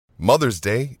Mother's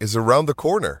Day is around the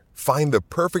corner. Find the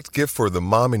perfect gift for the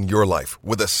mom in your life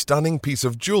with a stunning piece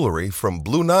of jewelry from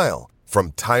Blue Nile.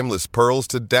 From timeless pearls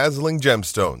to dazzling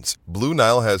gemstones, Blue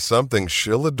Nile has something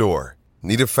she'll adore.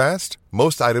 Need it fast?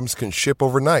 Most items can ship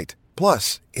overnight.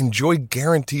 Plus, enjoy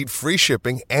guaranteed free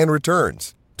shipping and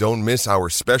returns. Don't miss our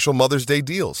special Mother's Day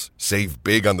deals. Save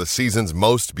big on the season's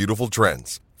most beautiful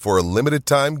trends. For a limited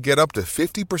time, get up to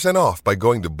 50% off by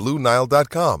going to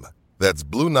BlueNile.com. That's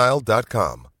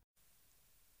BlueNile.com.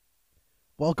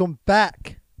 Welcome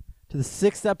back to the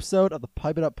 6th episode of the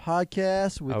Pipe It Up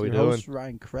podcast with your host,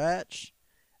 Ryan Kratch,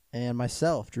 and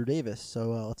myself, Drew Davis.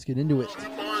 So let's get into it.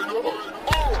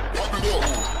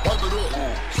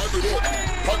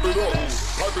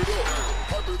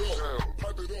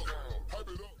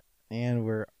 And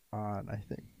we're on, I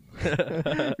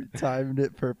think. We timed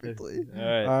it perfectly.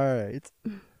 All right.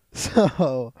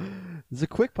 So, this is a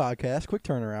quick podcast, quick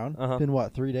turnaround. Been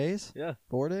what, 3 days? Yeah.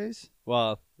 4 days?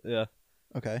 Well, yeah.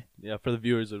 Okay. Yeah, for the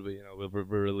viewers, it'll be, we're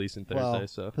releasing Thursday, well,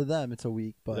 so. For them, it's a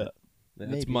week, but yeah.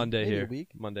 maybe, It's Monday maybe here. A week?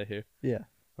 Monday here. Yeah.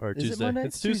 Or Is Tuesday. it Monday?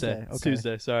 It's Tuesday. Okay. It's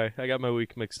Tuesday. Sorry, I got my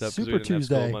week mixed up because we Super didn't have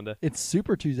school Tuesday. Monday. It's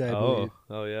Super Tuesday, I believe.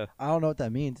 Oh, yeah. I don't know what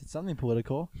that means. It's something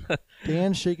political.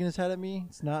 Dan's shaking his head at me.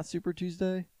 It's not Super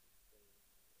Tuesday.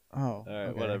 Oh. All right,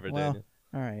 okay. whatever, well, Daniel.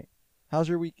 All right. How's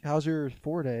your week? How's your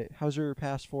How's your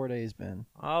past 4 days been?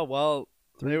 Oh, well,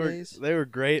 3 days? they were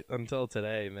great until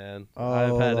today, man. Oh,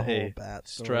 I've had the whole a bat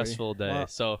story. stressful day. Well,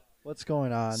 So what's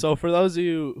going on? So for those of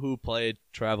you who played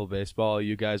travel baseball,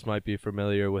 you guys might be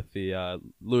familiar with the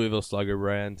Louisville Slugger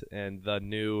brand and the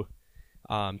new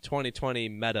 2020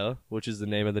 Meta, which is the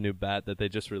name of the new bat that they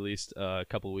just released a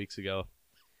couple weeks ago.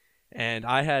 And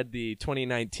I had the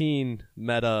 2019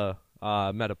 Meta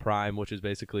Prime, which is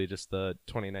basically just the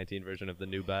 2019 version of the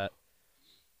new bat.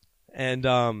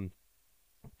 And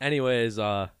anyways,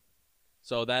 so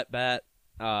that bat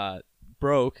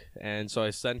broke, and so I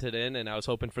sent it in, and I was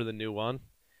hoping for the new one.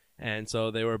 And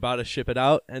so they were about to ship it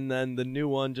out, and then the new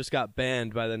one just got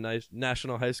banned by the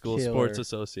National High School Sports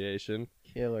Association.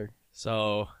 Killer.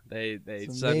 So they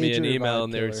sent me an email,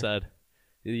 and they said,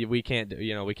 we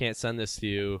can't send this to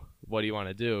you. What do you want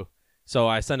to do? So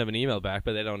I send them an email back,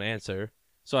 but they don't answer.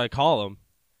 So I call them,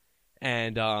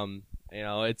 and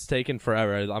it's taken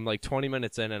forever. I'm like 20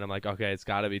 minutes in, and I'm like, okay, it's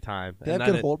got to be time. They have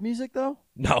good hold music, though?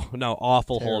 No,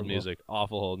 awful Terrible. hold music.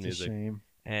 Awful hold It's music. a shame.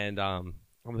 And I'm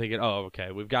thinking, oh,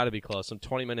 okay, we've got to be close. I'm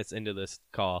 20 minutes into this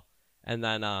call, and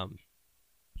then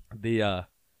the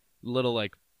little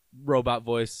like robot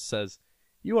voice says,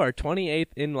 "You are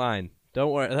 28th in line.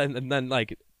 Don't worry." And then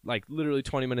like literally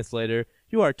 20 minutes later,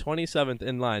 "You are 27th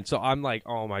in line." So I'm like,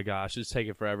 oh my gosh, it's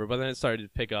taking forever. But then it started to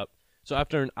pick up. So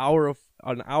after an hour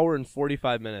and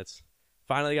 45 minutes,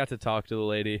 finally got to talk to the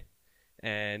lady.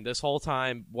 And this whole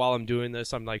time while I'm doing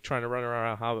this, I'm like trying to run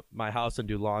around my house and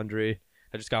do laundry.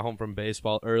 I just got home from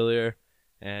baseball earlier,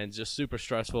 and just super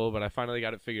stressful, but I finally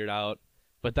got it figured out.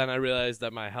 But then I realized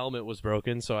that my helmet was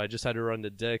broken, so I just had to run to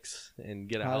Dick's and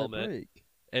get a helmet.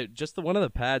 It just one of the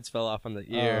pads fell off on the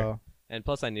ear, and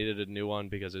plus I needed a new one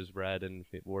because it was red, and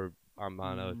I'm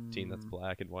on a team that's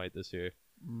black and white this year.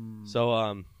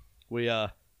 So we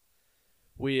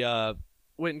went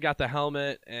and got the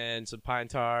helmet and some pine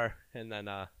tar, and then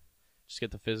just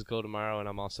get the physical tomorrow, and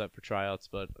I'm all set for tryouts.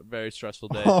 But a very stressful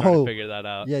day trying to figure that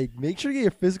out. Yeah, make sure to get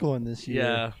your physical in this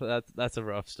year. Yeah, that's a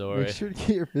rough story. Make sure to get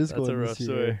your physical in this year. That's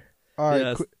a rough story. All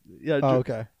right. Yeah.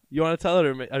 Okay. You want to tell it,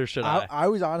 or should I? I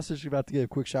was honestly just about to give a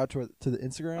quick shout to the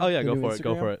Instagram. Oh, yeah, go for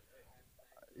Instagram. it.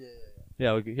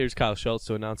 Yeah, here's Kyle Schultz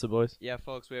to announce it, boys. Yeah,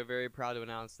 folks, we are very proud to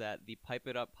announce that the Pipe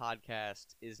It Up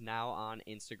podcast is now on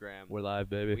Instagram. We're live,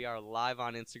 baby. We are live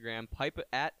on Instagram. Pipe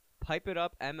It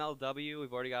Up MLW.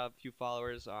 We've already got a few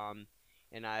followers.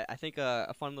 And I think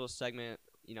a fun little segment,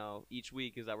 each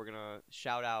week is that we're gonna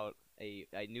shout out a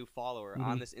new follower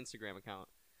on this Instagram account.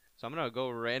 So I'm gonna go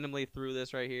randomly through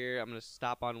this right here. I'm gonna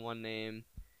stop on one name.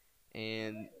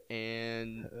 And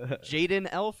Jaden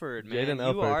Elford, man, Jaden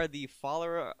Elford. You are the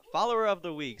follower of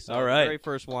the week. So all right, the very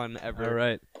first one ever. All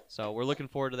right. So we're looking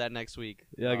forward to that next week.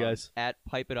 Yeah, guys. At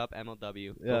Pipe It Up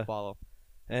MLW. Yeah. Go follow.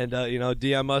 And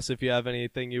DM us if you have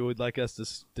anything you would like us to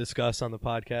discuss on the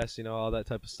podcast. All that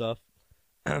type of stuff.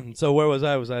 So where was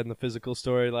I? Was I in the physical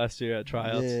story last year at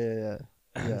tryouts? Yeah.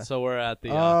 So we're at the.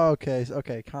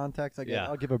 Okay. Context.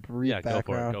 I'll give a brief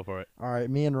background. Go for it. All right.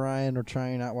 Me and Ryan were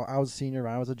trying out. Well, I was a senior.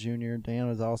 Ryan was a junior. Dan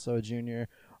was also a junior.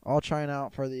 All trying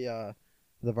out for the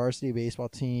varsity baseball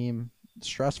team.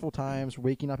 Stressful times.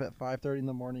 Waking up at 5:30 in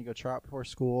the morning. Go try out before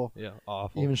school. Yeah,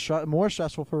 awful. Even more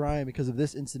stressful for Ryan because of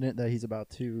this incident that he's about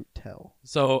to tell.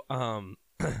 So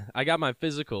I got my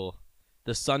physical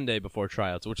the Sunday before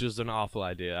tryouts, which is an awful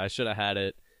idea. I should have had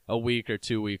it a week or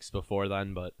 2 weeks before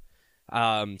then, but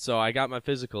so I got my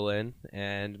physical in,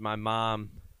 and my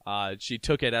mom, she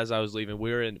took it as I was leaving.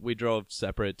 We drove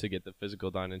separate to get the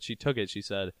physical done, and she took it. She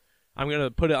said, "I'm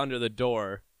gonna put it under the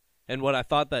door." And what I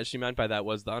thought that she meant by that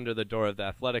was under the door of the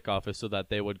athletic office, so that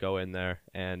they would go in there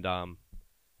and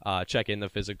check in the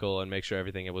physical and make sure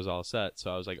everything was all set.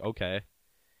 So I was like, okay.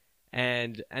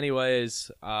 And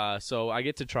anyways, so I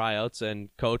get to tryouts, and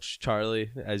Coach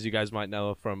Charlie, as you guys might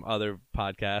know from other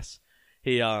podcasts,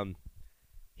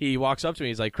 he walks up to me.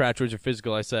 He's like, "Cratch, where's your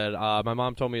physical?" I said, "My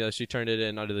mom told me that she turned it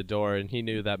in under the door," and he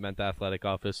knew that meant the athletic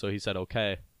office, so he said,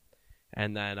 "Okay."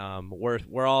 And then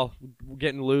we're all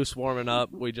getting loose, warming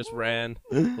up. We just ran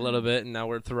a little bit, and now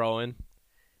we're throwing.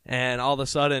 And all of a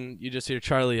sudden, you just hear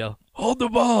Charlie yell, "Hold the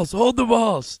balls! Hold the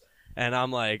balls!" And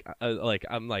I'm like,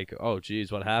 "Oh,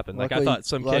 geez, what happened?" Luckily, I thought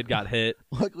some kid got hit.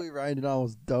 Luckily, Ryan didn't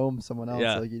almost dome someone else.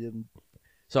 Yeah. Like he didn't.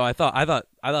 So I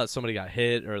thought somebody got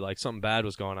hit or like something bad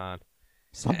was going on.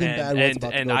 Something bad was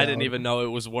about to and go I down. didn't even know it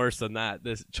was worse than that.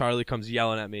 This Charlie comes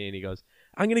yelling at me, and he goes,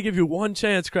 "I'm gonna give you one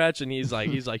chance, Cratch." And he's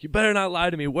like, "You better not lie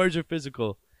to me. Where's your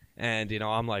physical?" And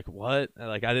I'm like, "What?"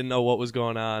 Like I didn't know what was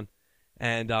going on,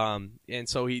 and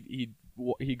so he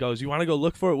goes, "You want to go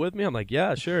look for it with me?" I'm like,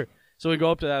 "Yeah, sure." So we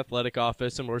go up to the athletic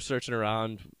office, and we're searching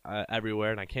around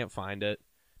everywhere, and I can't find it.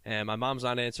 And my mom's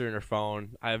not answering her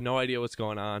phone. I have no idea what's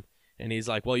going on. And he's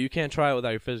like, "Well, you can't try it without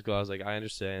your physical." I was like, "I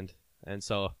understand." And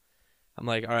so I'm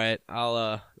like, "All right,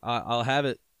 I'll have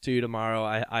it to you tomorrow.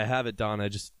 I have it done. I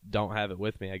just don't have it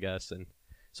with me, I guess." And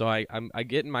so I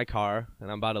get in my car,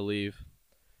 and I'm about to leave,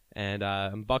 and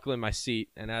I'm buckling my seat,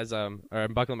 and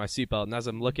I'm buckling my seatbelt, and as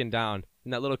I'm looking down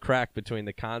in that little crack between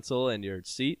the console and your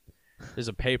seat, there's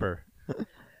a paper.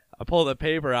 I pull the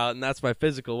paper out, and that's my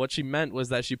physical. What she meant was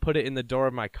that she put it in the door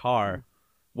of my car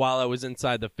while I was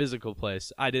inside the physical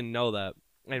place. I didn't know that.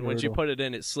 And when she Brutal. put it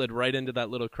in, it slid right into that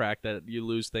little crack that you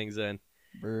lose things in.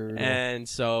 Brutal. And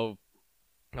so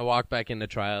I walked back into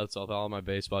tryouts with all my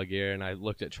baseball gear, and I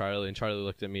looked at Charlie, and Charlie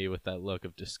looked at me with that look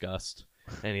of disgust.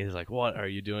 And he's like, "What are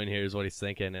you doing here?" is what he's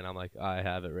thinking. And I'm like, "I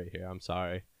have it right here. I'm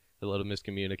sorry." A little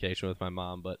miscommunication with my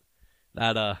mom, but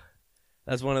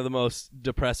that's one of the most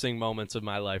depressing moments of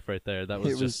my life right there. That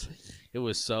was it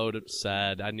was so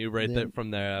sad. I knew from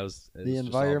there it was the just all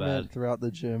environment bad. throughout the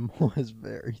gym was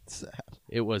very sad.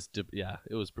 It was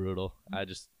it was brutal. I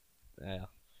just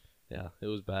yeah, it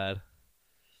was bad.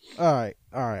 All right.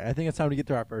 I think it's time to get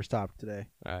to our first topic today.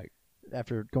 All right.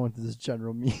 After going through this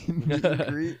general meet and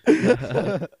greet.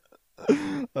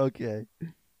 Okay.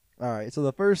 All right. So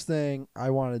the first thing I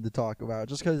wanted to talk about,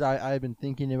 just because I've been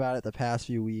thinking about it the past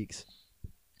few weeks.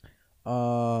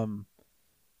 But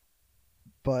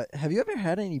have you ever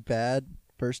had any bad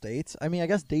first dates? I mean, I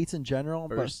guess dates in general,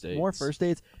 more first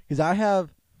dates. Because I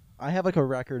have like a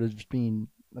record of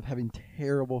of having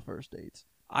terrible first dates.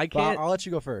 I can't. I'll let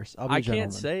you go first. I'll be I a gentleman.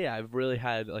 can't say I've really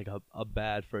had like a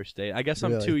bad first date. I guess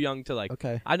I'm Really? too young to like.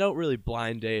 Okay. I don't really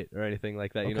blind date or anything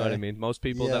like that. You know what I Okay. mean? Most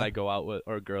people Yeah. that I go out with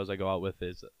or girls I go out with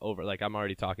is over. Like I'm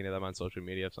already talking to them on social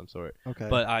media of some sort. Okay.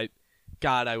 But I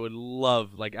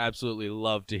would absolutely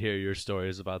love to hear your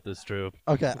stories about this, Drew.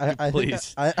 Okay. I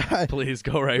Please. think I Please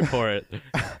go right for it.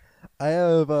 I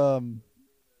have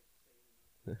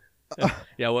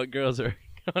Yeah, what girls are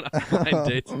going on blind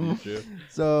dates with you, Drew?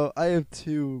 So I have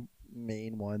two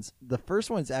main ones. The first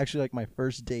one's actually like my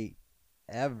first date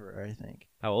ever, I think.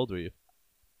 How old were you?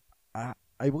 I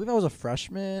believe I was a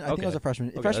freshman. I think I was a freshman.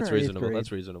 Okay, Freshman that's or 8th reasonable. grade.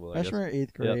 That's reasonable. I Freshman guess. or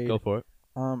 8th grade. Yeah, go for it.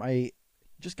 I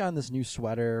just got this new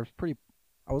sweater.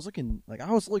 I was looking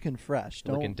fresh.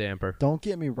 Looking damper. Don't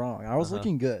get me wrong. I was Uh-huh.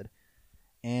 looking good.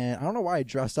 And I don't know why I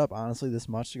dressed up honestly this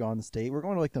much to go on this date. We're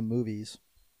going to like the movies.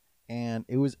 And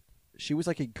she was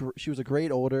a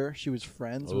grade older. She was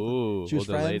friends Ooh, with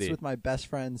older lady. with my best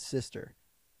friend's sister.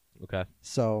 Okay.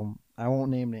 So I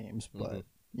won't name names, but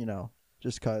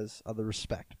just because of the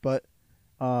respect. But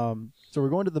so we're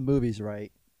going to the movies,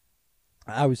 right?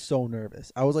 I was so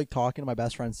nervous. I was like talking to my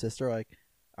best friend's sister, like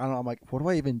I don't know. I'm like, what do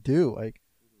I even do? Like,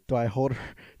 do I hold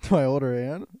her? Do I hold her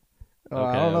hand?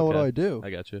 I don't know. What do I do? I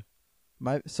got you.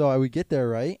 So I would get there,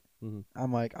 right? Mhm.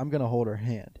 I'm like, I'm gonna hold her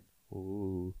hand.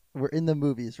 Ooh. We're in the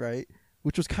movies, right?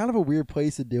 Which was kind of a weird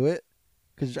place to do it,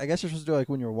 because I guess you're supposed to do it like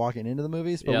when you're walking into the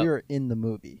movies, but Yep. we were in the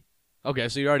movie. Okay,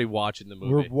 so you're already watching the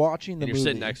movie. We're watching the and you're movie.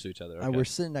 sitting next to each other. Okay. And we're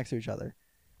sitting next to each other,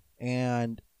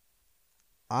 and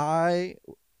I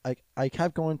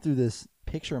kept going through this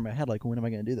picture in my head, like, when am I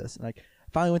gonna do this? And like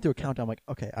finally went through a countdown. I'm like,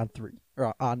 okay, on 3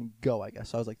 or on go, I guess.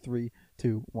 So I was like 3,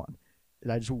 2, 1,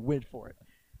 and I just went for it.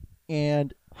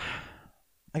 And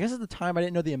I guess at the time I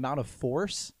didn't know the amount of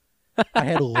force I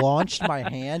had launched my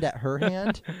hand at her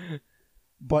hand,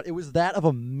 but it was that of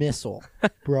a missile,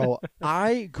 bro.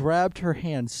 I grabbed her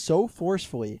hand so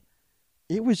forcefully.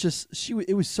 It was just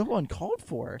it was so uncalled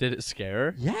for. Did it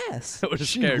scare her? Yes. It would've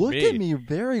She scared looked me. at me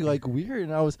very like weird,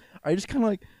 and I just kind of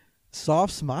like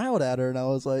soft smiled at her, and I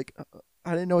was like,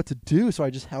 I didn't know what to do, so I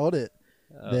just held it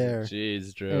there.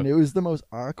 Jeez, Drew. And it was the most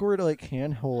awkward like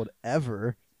handhold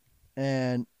ever.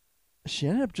 And she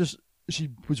ended up she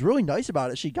was really nice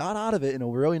about it. She got out of it in a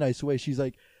really nice way. She's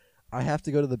like, I have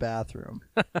to go to the bathroom.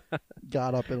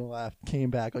 Got up and left. Came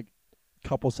back like a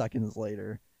couple seconds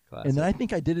later. Classic. And then I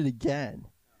think I did it again.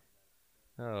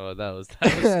 Oh,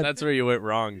 that's where you went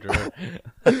wrong, Drew.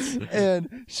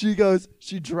 And she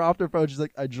dropped her phone. She's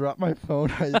like, I dropped my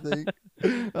phone, I think.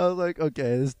 I was like,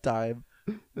 okay, this time.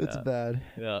 It's Yeah. bad.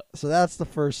 Yeah. So that's the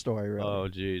first story, really. Oh,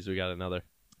 jeez, we got another.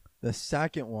 The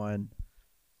second one's,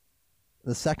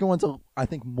 I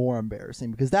think, more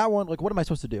embarrassing because that one, like, what am I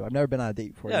supposed to do? I've never been on a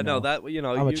date before. Yeah, you know? no, that you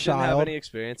know, I'm a you didn't have child. any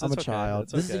experience. I'm a That's okay. child.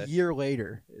 That's This is okay. a year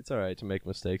later. It's all right to make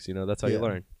mistakes. You know, that's how Yeah. you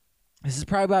learn. This is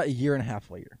probably about a year and a half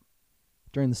later,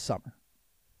 during the summer.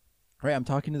 Right, I'm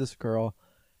talking to this girl,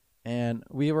 and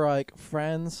we were like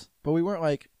friends, but we weren't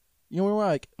like, we weren't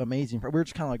like amazing. We were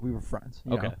just kind of like we were friends.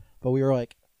 You Okay. know? But we were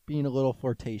like being a little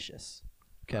flirtatious.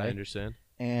 I Okay. understand.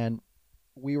 And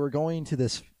we were going to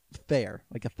this fair,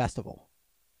 like a festival.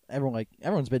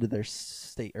 Everyone's been to their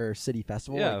state or city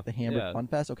festival, Yeah, like the Hamburg yeah. Fun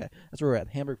Fest. Okay, that's where we're at,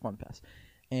 Hamburg Fun Fest.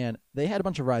 And they had a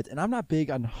bunch of rides, and I'm not big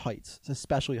on heights,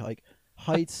 especially like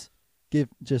heights.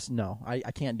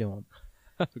 I can't do them.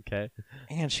 Okay.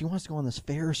 And she wants to go on this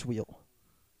Ferris wheel.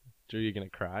 Drew, you gonna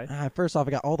cry? First off,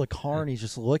 I got all the carnies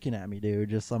just looking at me,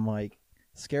 dude. I'm like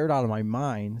scared out of my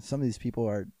mind. Some of these people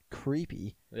are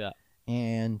creepy. Yeah.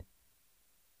 And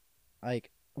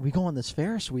like we go on this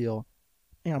Ferris wheel,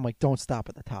 and I'm like, don't stop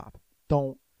at the top.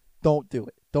 Don't do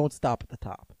it. Don't stop at the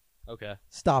top. Okay.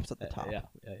 Stops at the top. Yeah.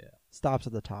 Stops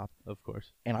at the top. Of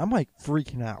course. And I'm like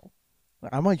freaking out.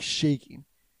 I'm like shaking.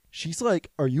 She's like,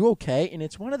 are you okay? And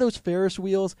it's one of those Ferris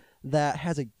wheels that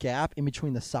has a gap in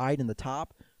between the side and the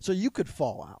top, so you could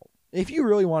fall out. If you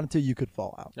really wanted to, you could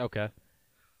fall out. Okay.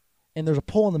 And there's a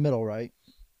pole in the middle, right?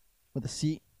 With a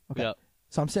seat. Okay. Yep.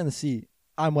 So I'm sitting in the seat.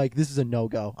 I'm like, this is a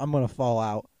no-go. I'm going to fall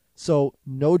out. So,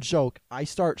 no joke, I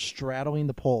start straddling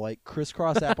the pole like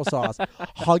crisscross applesauce,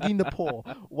 hugging the pole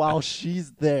while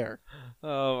she's there.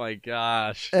 Oh my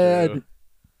gosh. Drew. And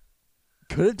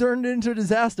could have turned into a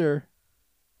disaster,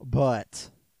 but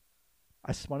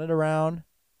I spun it around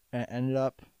and ended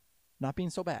up not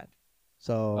being so bad.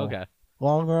 So, Okay.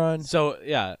 long run. So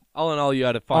yeah, all in all, you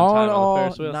had a fun All time in on all, the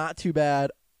Ferris wheel. not too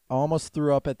bad. I almost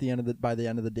threw up by the end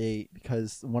of the date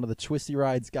because one of the twisty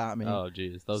rides got me. Oh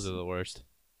jeez, those are the worst.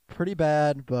 Pretty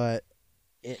bad, but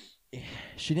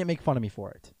she didn't make fun of me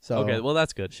for it. So Okay, well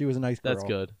that's good. she was a nice girl. That's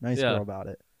good. Nice Yeah. girl about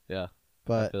it. Yeah. I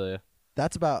But feel you.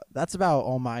 that's about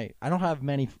all my. I don't have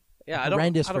many. Yeah,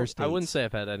 horrendous I don't. first I wouldn't dates. say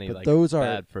I've had any But like those are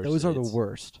bad first those are the dates.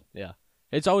 worst. Yeah,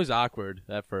 it's always awkward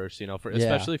at first, you know, Yeah.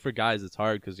 especially for guys. It's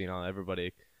hard because you know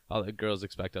all the girls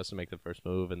expect us to make the first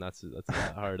move, and that's a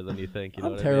lot harder than you think. You know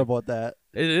I'm what I terrible at that.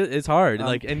 mean? It's hard. I'm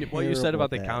Like, and what you said terrible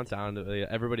about the at that. countdown,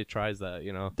 everybody tries that.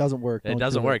 You know, Doesn't work. it Don't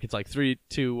doesn't do work. It's like 3,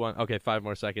 2, 1. Okay, 5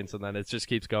 more seconds, and then it just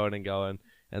keeps going and going,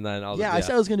 and then all. Yeah, I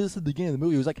said I was gonna do this at the beginning of the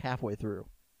movie. It was like halfway through.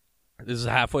 This is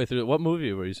halfway through. What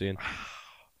movie were you seeing?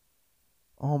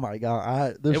 Oh my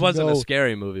god! There's It wasn't no, a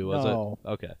scary movie, was No. it?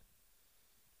 Okay.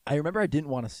 I remember I didn't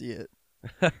want to see it.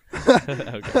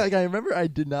 Okay. Like I remember I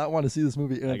did not want to see this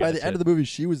movie, and I by the gotcha. end of the movie,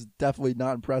 she was definitely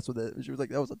not impressed with it. She was like,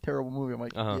 "That was a terrible movie." I'm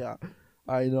like, Uh-huh. "Yeah,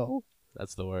 I know,"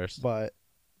 That's the worst. but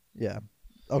yeah,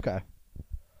 okay.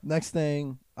 Next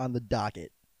thing on the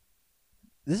docket.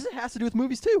 This has to do with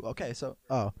movies too. Okay, so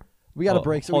we got to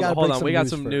break. So we got to hold break on. some We got news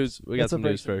some first. news. We got Let's some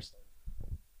break news some- first.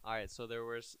 All right, so there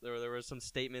were some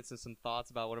statements and some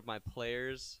thoughts about one of my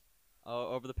players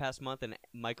over the past month, and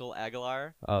Michael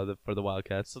Aguilar. Oh, for the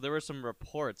Wildcats. So there were some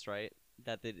reports, right,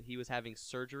 that he was having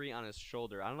surgery on his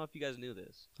shoulder. I don't know if you guys knew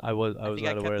this. I was I think not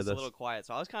I kept aware this of a this. little quiet,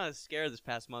 so I was kind of scared this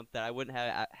past month that I wouldn't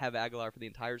have Aguilar for the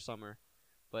entire summer.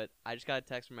 But I just got a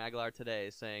text from Aguilar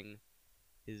today saying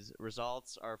his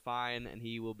results are fine and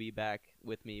he will be back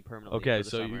with me permanently. Okay, for the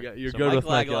so summer. you're So good with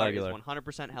Michael Michael Aguilar Aguilar. is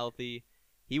 100% healthy.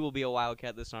 He will be a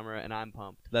Wildcat this summer, and I'm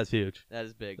pumped. That's huge. That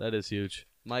is big. That is huge.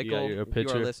 Michael, your if you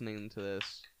picture? are listening to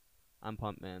this, I'm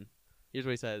pumped, man. Here's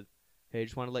what he said. Hey,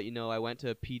 just want to let you know I went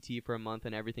to PT for a month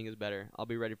and everything is better. I'll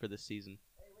be ready for this season.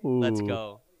 Let's Ooh.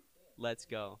 go. Let's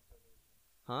go.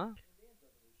 Huh?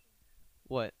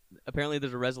 What? Apparently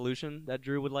there's a resolution that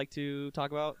Drew would like to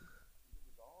talk about.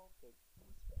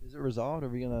 Is it resolved? Are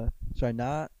we gonna? Should I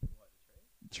not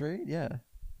trade? Yeah.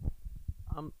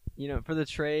 For the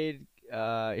trade,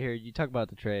 Here, you talk about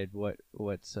the trade.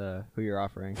 What's who you're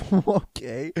offering?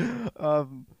 Okay.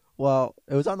 Well,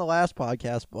 it was on the last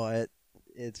podcast, but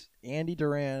it's Andy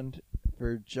Durand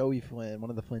for Joey Flynn, one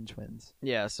of the Flynn twins.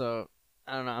 Yeah, so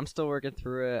I don't know. I'm still working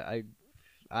through it.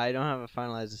 I don't have a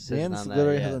finalized decision Dan's on that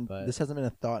literally yet. hasn't. But This hasn't been a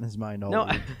thought in his mind all no,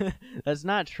 week. that's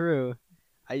not true.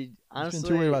 I He's honestly been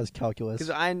too worried about his calculus.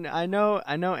 because I know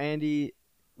Andy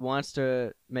wants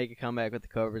to make a comeback with the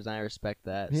Cobras, and I respect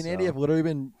that. Me and Andy so. have literally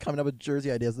been coming up with jersey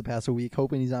ideas the past week,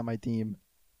 hoping he's on my team.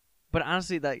 But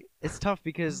honestly, like it's tough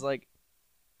because like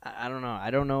I don't know.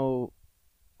 I don't know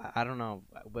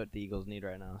what the Eagles need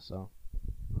right now. So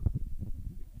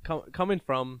Coming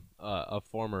from a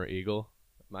former Eagle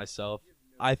myself,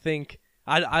 I think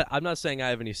I'm not saying I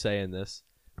have any say in this,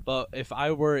 but if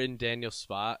I were in Daniel's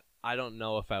spot, I don't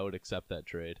know if I would accept that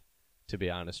trade. To be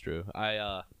honest, Drew,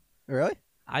 Really?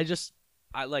 I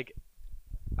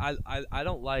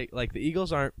don't like the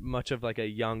Eagles aren't much of like a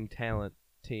young talent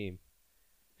team.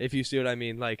 If you see what I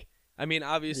mean,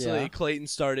 obviously Yeah. Clayton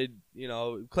started.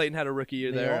 Clayton had a rookie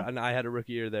year there, Neil? and I had a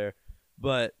rookie year there.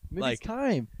 But Maybe it's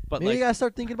time. but Maybe you gotta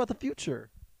start thinking about the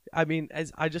future. I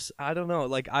don't know.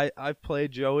 Like I've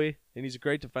played Joey, and he's a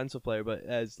great defensive player. But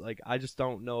I just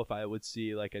don't know if I would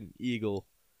see like an Eagle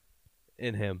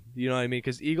in him. You know what I mean?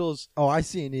 Because Eagles Oh, I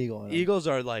see an eagle in him. Eagles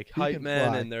are like He hype can men,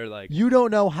 fly. and they're like You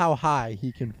don't know how high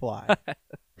he can fly.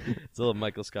 it's a little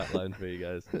Michael Scott line for you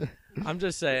guys. I'm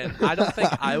just saying. I don't think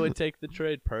I would take the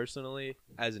trade personally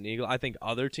as an Eagle. I think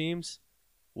other teams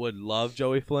would love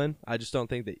Joey Flynn. I just don't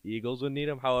think the Eagles would need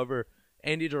him. However,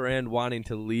 Andy Durand wanting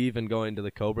to leave and going to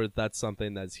the Cobras, that's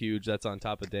something that's huge. That's on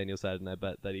top of Daniel's head, and I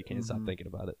bet that he can't stop thinking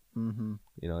about it. Mm-hmm.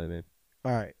 You know what I mean?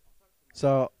 All right.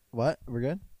 So what? We're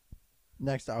good.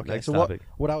 Next. Okay. Next so topic.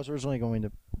 what I was originally going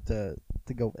to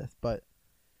go with, but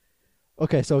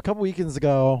okay. So a couple weekends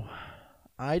ago,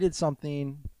 I did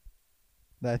something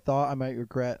that I thought I might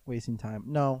regret wasting time.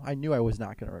 No, I knew I was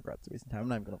not going to regret wasting time. I'm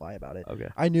not even going to lie about it. Okay.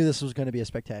 I knew this was going to be a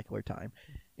spectacular time,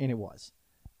 and it was.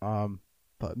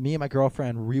 But me and my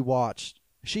girlfriend rewatched.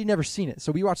 She'd never seen it,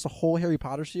 so we watched the whole Harry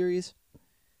Potter series.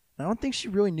 And I don't think she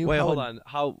really knew. Wait, how hold on.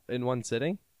 How in one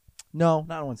sitting? No,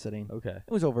 not in one sitting. Okay.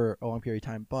 It was over a long period of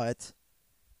time, but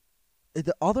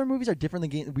the other movies are different than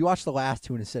games. We watched the last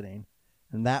two in a sitting,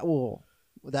 and that will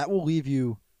leave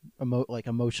you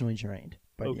emotionally drained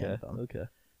by the end of them. Okay.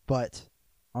 But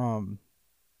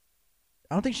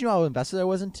I don't think she knew how invested I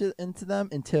was into them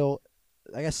until,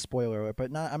 I guess, spoiler alert. But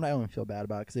I'm not going to feel bad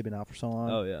about it because they've been out for so long.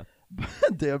 Oh yeah.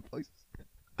 Damn.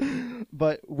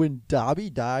 But when Dobby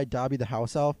died, Dobby the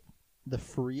house elf, the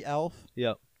free elf,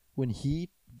 Yep. when he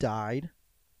died,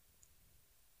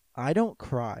 I don't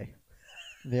cry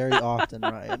very often,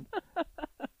 Ryan.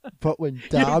 But when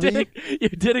Dobby, You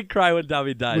didn't cry when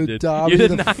Dobby died, when dude. Dobby You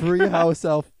did the not free cry. house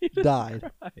elf You did died,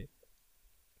 not cry.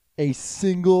 a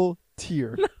single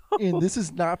tear, and this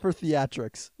is not for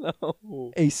theatrics,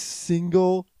 No. a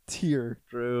single tear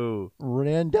Drew.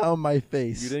 ran down my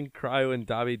face. You didn't cry when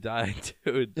Dobby died,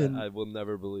 dude. And I will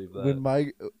never believe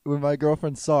that. When my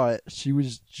girlfriend saw it, she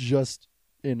was just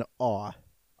in awe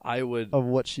I would, of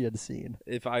what she had seen.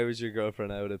 if I was your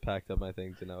girlfriend, I would have packed up my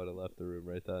things and I would have left the room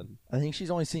right then. I think she's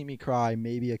only seen me cry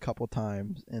maybe a couple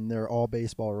times, and they're all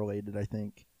baseball related, I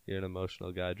think. You're an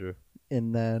emotional guy, Drew.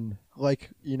 And then,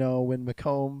 when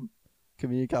Macomb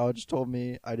Community College told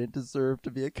me I didn't deserve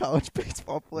to be a college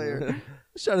baseball player,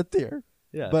 I shed a tear.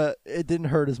 Yeah. But it didn't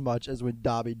hurt as much as when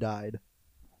Dobby died.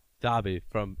 Dobby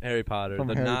from Harry Potter. From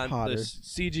the Harry Potter. The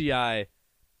CGI,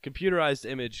 computerized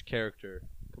image character.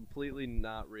 Completely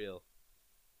not real.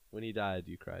 When he died,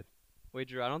 you cried. Wait,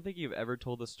 Drew, I don't think you've ever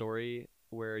told the story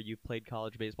where you played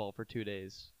college baseball for 2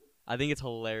 days. I think it's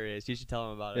hilarious. You should tell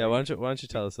him about it. Yeah, why don't you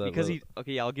tell us that? Because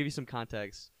little- I'll give you some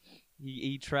context.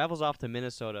 He travels off to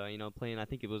Minnesota, playing, I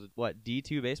think it was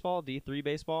D2 baseball, D3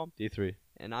 baseball, D3.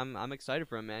 and I'm excited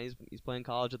for him, man. He's playing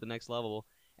college at the next level.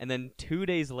 And then 2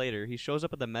 days later, he shows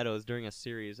up at the Meadows during a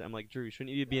series. I'm like, Drew,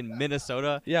 shouldn't you be in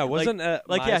Minnesota? Yeah, wasn't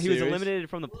He was eliminated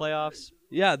from the playoffs.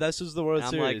 Yeah, this was the World And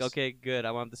I'm Series. like, okay, good.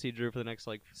 I want to see Drew for the next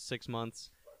 6 months.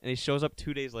 And he shows up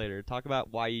 2 days later. Talk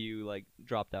about why you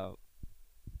dropped out.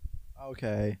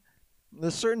 Okay.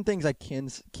 There's certain things I can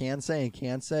say and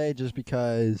can't say just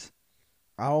because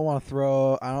I don't want to say.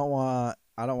 Hold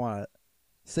on.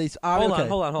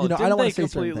 I Didn't don't want they to say certain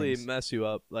completely things. mess you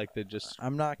up? Like they just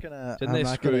I'm not gonna. Didn't I'm they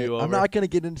not screw gonna, you I'm over? not gonna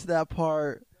get into that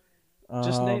part.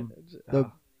 just name.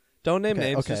 the- Don't name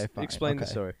okay, names. okay, just fine, explain the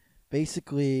okay. story.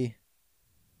 Basically,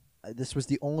 this was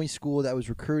the only school that was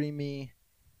recruiting me.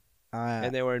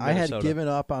 And they were in I had Minnesota. given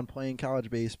up on playing college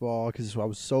baseball because I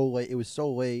was so late. It was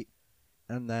so late,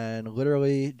 and then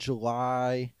literally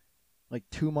July like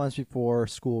 2 months before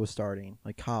school was starting,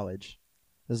 like college.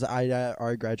 I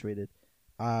already graduated.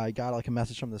 I got like a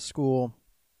message from the school.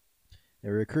 They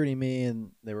were recruiting me,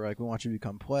 and they were like, "We want you to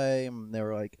come play." And they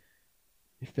were like,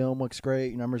 "Your film looks great.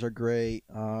 Your numbers are great.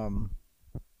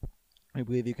 I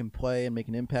believe you can play and make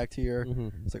an impact here."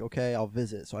 It's like, okay, I'll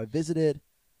visit. So I visited.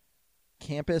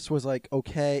 Campus was like,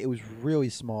 okay. It was really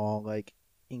small, like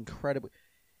incredibly.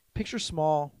 Picture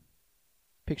small,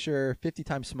 picture 50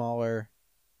 times smaller,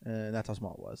 and that's how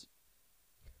small it was.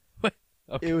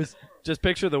 Okay. It was just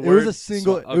picture the it word. was a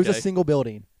single. okay. It was a single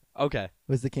building. Okay.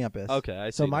 Was the campus. Okay, I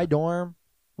see. So my now. dorm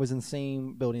was in the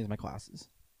same building as my classes,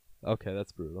 Okay,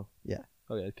 that's brutal. Yeah.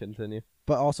 Okay, continue.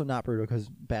 but also not brutal because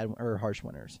bad or harsh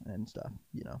winters and stuff,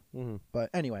 you know. Mm-hmm. But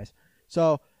anyways,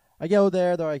 so I go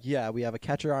there. They're like, "Yeah, we have a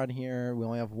catcher on here. We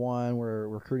only have one. We're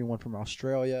recruiting one from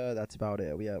Australia. That's about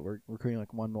it. We're recruiting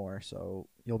like one more. So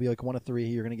you'll be like one of three.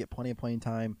 You're gonna get plenty of playing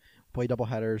time. Play double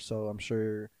headers. So I'm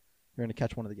sure you're gonna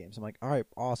catch one of the games." I'm like, "All right,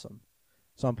 awesome."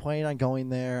 So I'm planning on going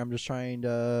there. I'm just trying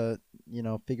to,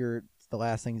 figure the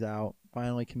last things out.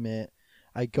 Finally commit.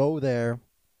 I go there.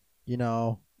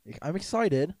 I'm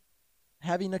excited,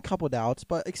 having a couple doubts,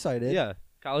 but excited. Yeah,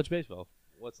 college baseball.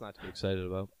 What's not to be excited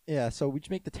about? Yeah, so we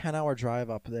make the 10-hour drive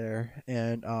up there,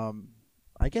 and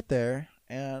I get there,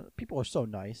 and people are so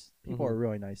nice. People are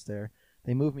really nice there.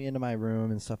 They move me into my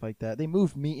room and stuff like that. They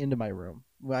moved me into my room.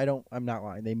 Well, I'm not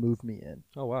lying. They moved me in.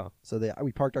 Oh, wow. So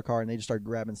we parked our car, and they just started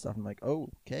grabbing stuff. I'm like, oh,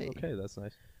 okay. Okay, that's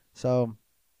nice. So,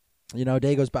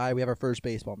 day goes by. We have our first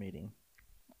baseball meeting.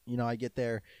 I get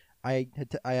there. I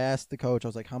asked the coach. I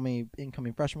was like, how many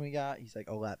incoming freshmen we got? He's like,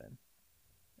 11.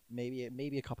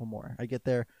 Maybe a couple more. I get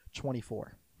there,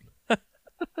 24.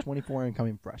 24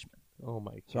 incoming freshmen. Oh,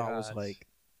 my God. So I was like,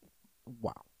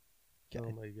 wow. Okay.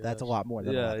 Oh, my God. That's a lot more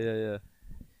than Yeah, 11. yeah.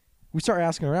 We start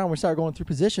asking around. We start going through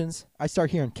positions. I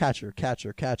start hearing catcher,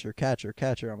 catcher, catcher, catcher,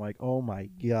 catcher. I'm like, oh, my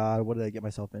God, what did I get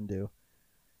myself into?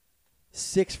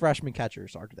 6 freshman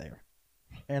catchers are there.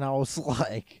 And I was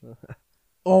like,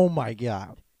 oh, my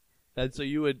God. And so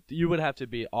you would have to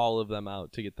beat all of them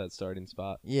out to get that starting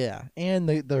spot. Yeah, and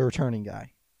the returning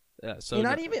guy. Yeah, so You're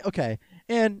not even okay.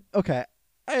 And okay,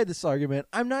 I had this argument.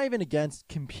 I'm not even against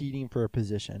competing for a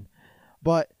position,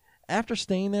 but after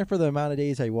staying there for the amount of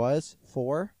days I was,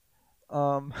 4,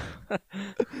 I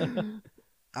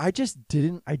just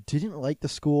didn't. I didn't like the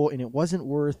school, and it wasn't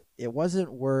worth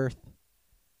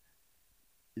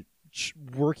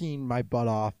working my butt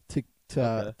off to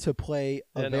play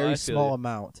a very small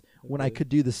amount when I could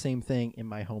do the same thing in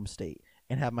my home state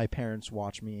and have my parents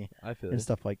watch me and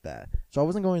stuff like that. So I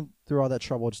wasn't going through all that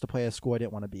trouble just to play at a school I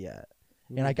didn't want to be at.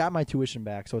 Mm-hmm. And I got my tuition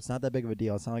back, so it's not that big of a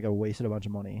deal. It's not like I wasted a bunch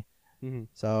of money. Mm-hmm.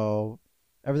 So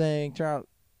everything turned out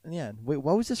in the end. Wait,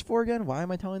 what was this for again? Why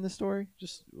am I telling this story?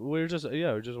 We're just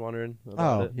wondering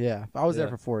about it. Yeah. I was there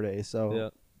for 4 days,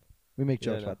 so we make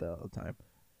jokes no. about that all the time.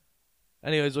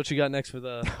 Anyways, what you got next for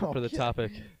the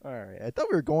topic? All right. I thought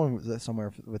we were going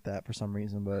somewhere with that for some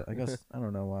reason, but I guess I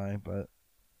don't know why. But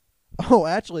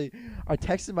actually, I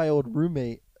texted my old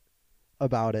roommate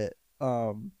about it.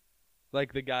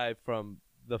 Like the guy from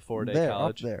the 4-day there,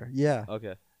 college. up there, yeah.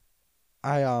 Okay.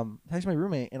 I texted my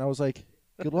roommate and I was like,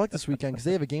 "Good luck this weekend because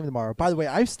they have a game tomorrow." By the way,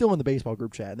 I'm still in the baseball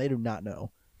group chat and they do not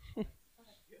know.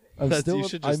 I'm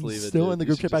still in the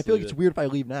group chat. But I feel like it's weird if I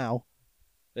leave now.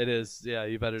 It is, yeah.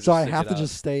 You better. So I have to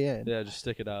just stay in. Yeah, just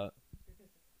stick it out.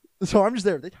 So I'm just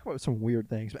there. They talk about some weird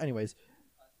things. But anyways,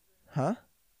 huh?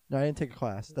 No, I didn't take a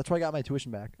class. That's why I got my tuition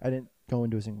back. I didn't go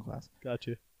into a single class. Got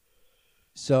you.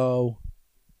 So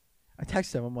I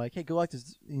texted him. I'm like, "Hey, good luck."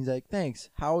 He's like, "Thanks.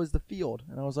 How is the field?"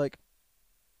 And I was like,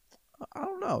 "I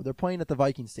don't know. They're playing at the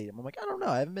Viking Stadium." I'm like, "I don't know.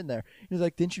 I haven't been there." He was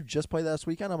like, "Didn't you just play last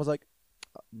weekend?" I was like,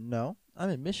 "No, I'm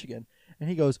in Michigan." And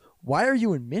he goes, "Why are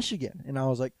you in Michigan?" And I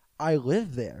was like, "I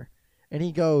live there." And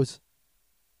he goes,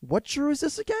 "What drew is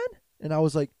this again?" And I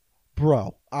was like,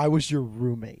 "Bro, I was your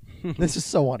roommate. This is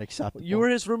so unacceptable." You were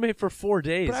his roommate for 4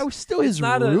 days. But I was still his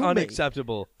not roommate.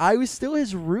 Unacceptable. I was still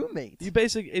his roommate. You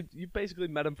basically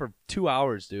met him for 2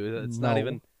 hours, dude. It's not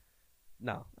even.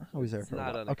 No, I was there it's for not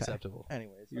a while. unacceptable. Okay.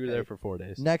 Anyways, You were there for 4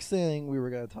 days. Next thing we were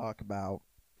going to talk about,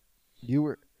 you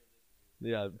were.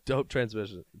 Yeah, dope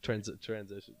transition.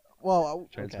 Transition. Well,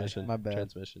 Transmission. Okay, my bad.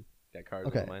 Transmission. Got cars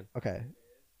Okay. on mine. Okay.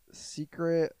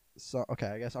 Secret. So okay,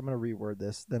 I guess I'm gonna reword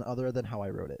this. Then other than how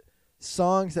I wrote it,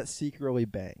 songs that secretly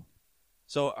bang.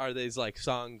 So are these like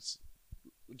songs,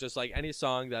 just like any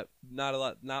song that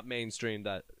not mainstream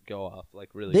that go off like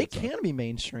really? They good songs? can be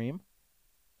mainstream,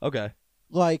 Okay.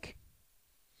 like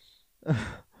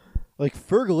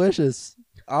Fergalicious.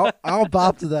 I'll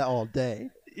bop to that all day.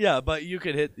 Yeah, but you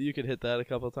could hit that a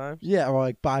couple times. Yeah, or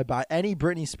like Bye Bye. Any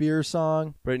Britney Spears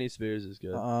song. Britney Spears is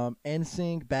good.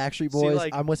 NSYNC, Backstreet See, Boys.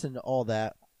 like- I'm listening to all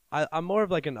that. I'm more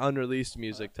of like an unreleased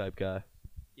music type guy.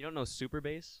 You don't know Super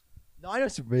Bass? No, I know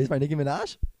Super Bass by Nicki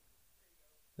Minaj.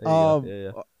 There you go.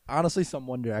 Yeah. Honestly, some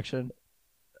One Direction.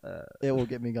 It will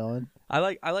get me going. I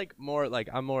like more like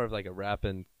I'm more of like a rap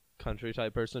and country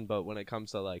type person, but when it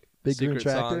comes to like Big Green secret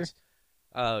Tractor? songs,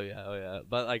 oh yeah.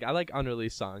 But like I like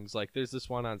unreleased songs. Like there's this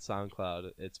one on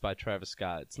SoundCloud. It's by Travis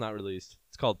Scott. It's not released.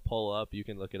 It's called Pull Up. You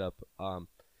can look it up. And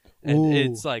Ooh.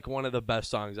 it's like one of the best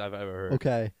songs I've ever heard.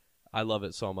 Okay. I love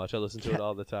it so much. I listen to it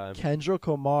all the time. Kendrick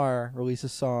Lamar released a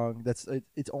song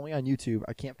it's only on YouTube.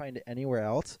 I can't find it anywhere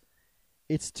else.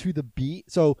 It's to the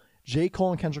beat. So J.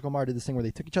 Cole and Kendrick Lamar did this thing where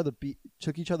they took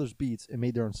each other's beats and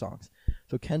made their own songs.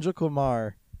 So Kendrick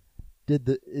Lamar did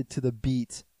it to the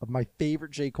beat of my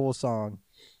favorite J. Cole song,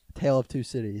 "Tale of Two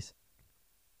Cities,"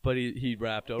 But he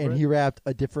rapped over and it. he rapped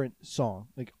a different song,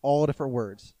 like all different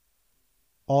words.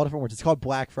 It's called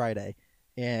Black Friday,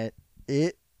 and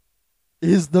it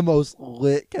is the most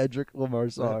lit Kendrick Lamar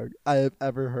song I have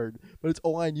ever heard. But it's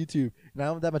only on YouTube, and I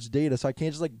don't have that much data, so I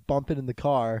can't just like bump it in the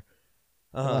car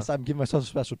unless I'm giving myself a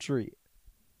special treat.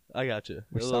 I got you.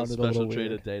 Which A little sounded a little special treat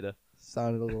weird. of data.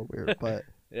 Sounded a little weird, but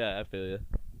Yeah, I feel you.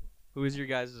 Who is your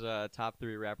guys' top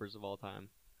 3 rappers of all time?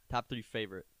 Top 3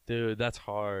 favorite. Dude, that's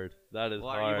hard. That is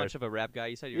Well, hard. are you much of a rap guy?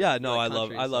 You said you're Yeah, you no, like I love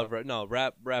country and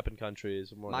stuff. rap and country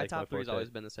is more My like top my 3's forte. always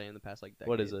been the same in the past like decade.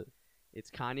 What is it?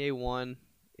 It's Kanye 1,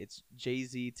 it's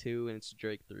Jay-Z 2, and it's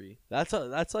Drake 3. That's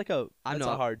like a I that's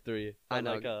know. a hard 3. I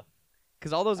know. Like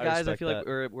Because all those I guys, I respect feel like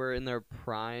that. were in their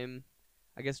prime.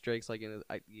 I guess Drake's like in his,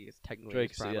 he's technically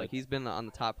Drake's, in his prime. yeah. Like he's been on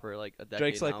the top for like a decade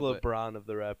Drake's like now, but- LeBron of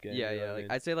the rap game. Yeah, you know yeah. what I Like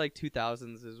mean? I'd say like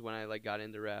 2000s is when I like got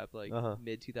into rap, like Uh-huh.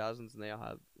 mid 2000s, and they all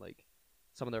have like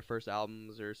some of their first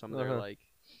albums or some of their Uh-huh. like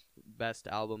best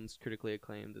albums, critically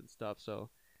acclaimed and stuff. So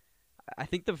I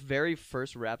think the very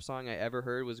first rap song I ever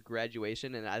heard was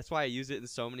 "Graduation," and that's why I use it in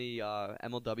so many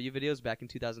MLW videos back in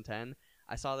 2010.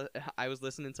 I saw that I was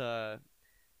listening to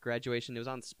 "Graduation." It was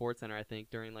on SportsCenter, I think,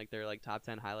 during like their like top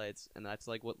 10 highlights, and that's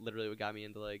like what literally what got me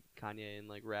into like Kanye and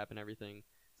like rap and everything.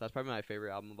 So that's probably my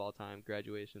favorite album of all time,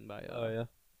 "Graduation" by oh yeah.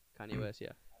 Kanye West.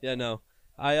 Yeah. Yeah, no.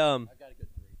 I I've got a good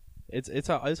 3.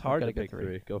 it's hard got to a good pick 3.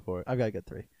 3. Go for it. I've got a good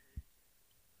 3.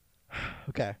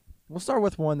 Okay, we'll start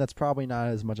with one that's probably not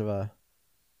as much of a.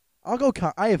 I'll go.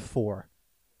 I have 4.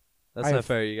 That's I not have-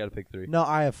 fair. You got to pick 3. No,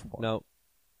 I have 4. No.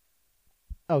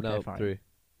 Okay, no, fine. 3.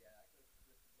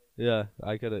 Yeah,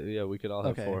 I could. Yeah, we could all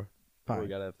have Okay, 4. But Fine. we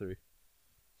gotta have 3.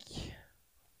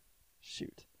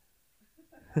 Shoot.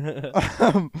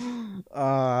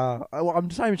 Well, I'm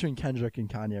deciding between Kendrick and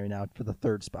Kanye right now for the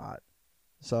 3rd spot.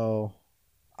 So,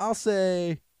 I'll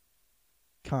say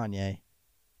Kanye.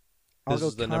 I'll This go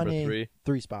is the Kanye, number 3.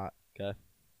 3 spot. 'Kay.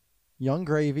 Young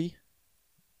Gravy.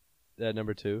 At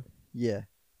number 2. Yeah.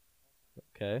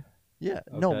 Okay. Yeah.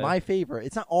 No, Okay. my favorite.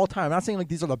 It's not all time. I'm not saying like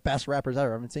these are the best rappers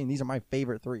ever. I'm saying these are my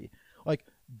favorite 3. Like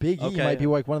Big E Okay. might be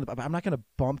like one of the. But I'm not gonna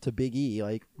bump to Big E.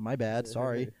 Like my bad.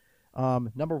 Sorry.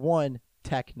 Number 1,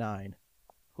 Tech 9.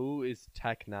 Who is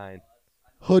Tech 9?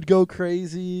 Hood Go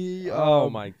Crazy. Oh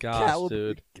my gosh,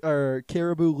 dude. Or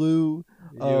Caribou Lou.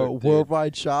 Dude,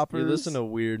 Worldwide Shoppers. You listen to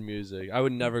weird music. I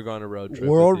would never go on a road trip.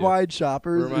 Worldwide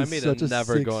Shoppers. With you. Remind is me such to a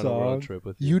never sick go on song. a road trip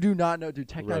with you. You do not know, dude.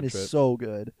 Tech 9 Road is trip. so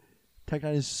good. Tech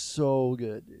 9 is so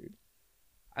good, dude.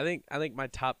 I think my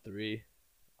top 3.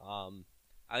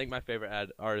 I think my favorite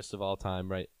artist of all time,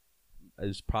 right,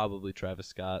 is probably Travis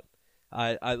Scott.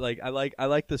 I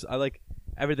like this. I like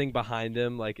everything behind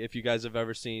him. Like if you guys have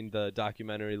ever seen the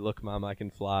documentary "Look, Mom, I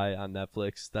Can Fly" on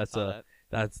Netflix,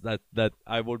 that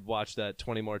I would watch that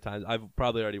 20 more times. I've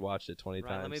probably already watched it 20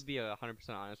 Ryan, times. let me be 100%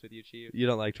 honest with you, Chief. You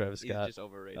don't like Travis He's Scott? just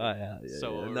overrated. Oh yeah,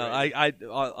 So yeah. overrated.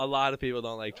 No, a lot of people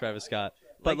don't like Travis Scott,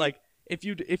 but Like, if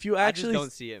you I just actually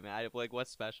don't see it, man. Like,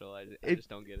 what's special? I just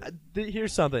don't get it.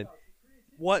 here's something.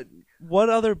 What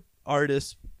other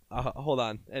artists? Hold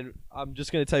on, and I'm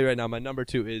just gonna tell you right now. My number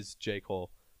 2 is J.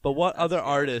 Cole. But what That's other scary.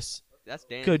 artists That's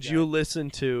Danny's could guy. you listen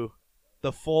to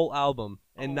the full album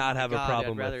and not have God, a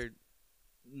problem I'd with? rather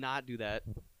not do that.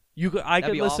 I That'd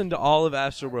could be listen to all of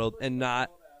Astroworld and not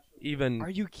even. Are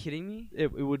you kidding me?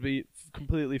 It would be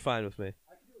completely fine with me.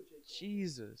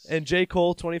 Jesus. And J.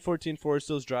 Cole, 2014 Forest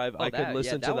Hills Drive. Oh, I could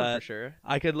listen that to one that. for sure.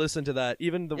 I could listen to that.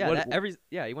 Even the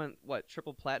Yeah, he went what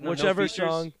triple platinum. whichever no features?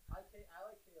 song.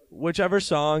 whichever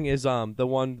song is the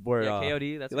one where Yeah,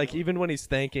 KOD. That's like the one. even when he's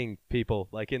thanking people,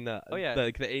 like in the Oh, yeah.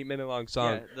 the 8-minute long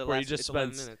song Yeah, the where he last- just it's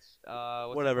 11 spends minutes.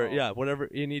 What's it whatever, called? yeah, whatever,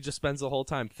 and he just spends the whole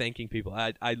time thanking people.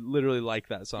 I literally like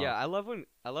that song. Yeah, I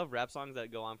love rap songs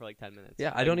that go on for like 10 minutes.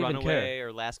 Yeah, I Like don't even Runaway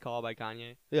or Last Call by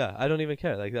Kanye. Yeah, I don't even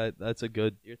care. Like that's a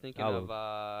good You're thinking Album.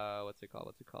 of what's it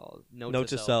called? note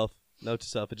to self. Note to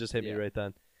self. It just hit me Yeah. right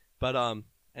then. But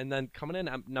and then coming in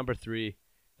at number 3,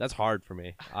 that's hard for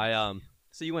me.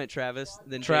 So you went Travis,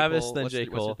 then Travis, J. Cole. then What's J.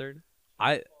 your- what's your Cole. third?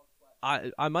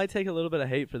 I might take a little bit of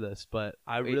hate for this, but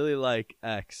I Wait. really like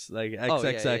X, like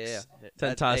XXX. Oh, yeah. Hey,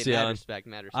 Tentacion.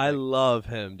 mad respect. I love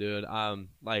him, dude.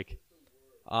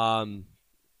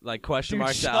 Like question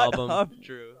mark the album.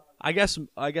 True. I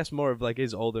guess more of like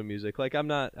his older music. Like I'm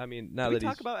not. I mean, now Did we that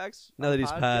talk he's about X? now on that the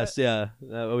he's pod passed, yet?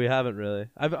 yeah, we haven't really.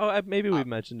 Maybe we've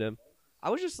mentioned him. I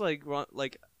was just like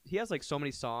he has like so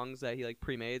many songs that he like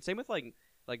pre-made. Same with like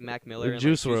Mac Miller Like and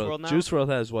Juice like, WRLD. now. Juice WRLD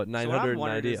has what So what I'm wondering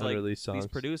 990 is, like, unreleased songs.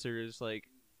 These producers like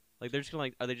they're just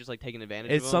gonna are they just like taking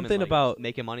advantage It's of him something and, like, about-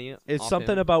 making money? It's off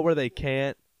something him? about where they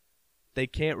can't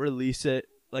release it.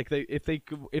 Like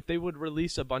if they would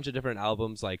release a bunch of different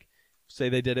albums, like say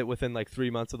they did it within like 3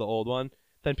 months of the old one,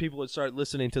 then people would start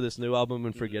listening to this new album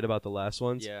and forget about the last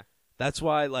ones. Yeah. That's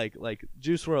why like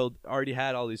Juice WRLD already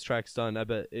had all these tracks done. I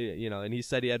bet and he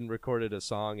said he hadn't recorded a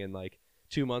song in like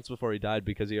 2 months before he died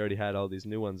because he already had all these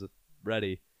new ones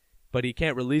ready, but he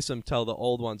can't release them till the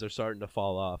old ones are starting to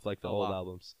fall off, like the Oh, old wow.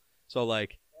 albums. So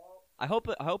like. I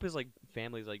hope his like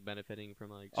family's like benefiting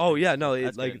from like. Oh streams. yeah, no,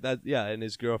 That's like good. that, yeah, and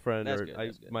his girlfriend That's or good, I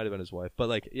that's good. might have been his wife, but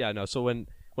like yeah, no. So when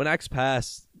X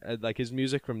passed, like his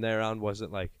music from there on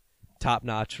wasn't like top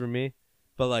notch for me,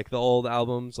 but like the old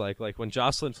albums, like when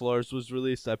Jocelyn Flores was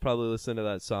released, I probably listened to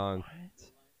that song.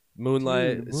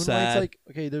 Moonlight, Dude, Moonlight's sad. like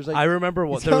okay. There's like I remember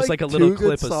he's there got, was like a little two good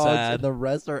clip of songs, sad. and the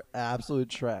rest are absolute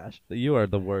trash. You are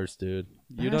the worst, dude.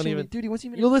 You don't Actually, even. dude. He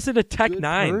wasn't even. You listen to Tech good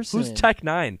Nine. Who's person. Tech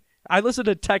Nine? I listened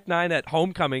to Tech Nine at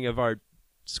homecoming of our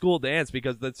school dance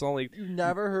because that's only. You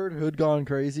never heard Hood Gone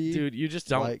Crazy, Dude, you just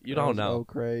don't. Like, you don't girls know. Go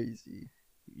crazy.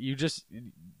 You just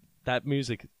that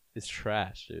music is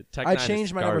trash, dude. Tech I Nine is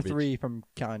changed my number garbage. 3 from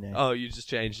Kanye. Oh, you just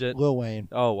changed it. Lil Wayne.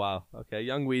 Oh wow. Okay,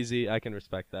 Young Wheezy, I can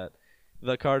respect that.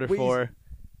 The Carter Wheezy. 4,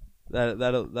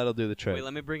 that'll do the trick. Wait,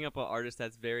 let me bring up an artist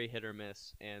that's very hit or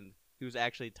miss, and who's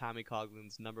actually Tommy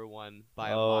Coughlin's #1 by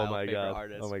a oh mile my favorite god.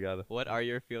 artist. Oh my god. What are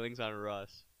your feelings on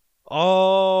Russ?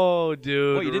 Oh,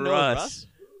 dude. What, you didn't know it was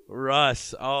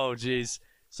Russ. Oh, jeez.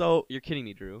 So You're kidding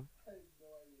me, Drew.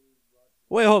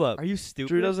 wait, hold up. Are you stupid?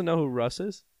 Drew doesn't know who Russ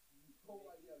is.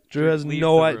 Drew Drew has leaves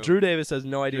no the idea. room. Drew Davis has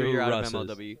no idea Drew, who you're out Russ of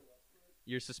is. MLW.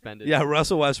 You're suspended. Yeah,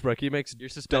 Russell Westbrook. He makes You're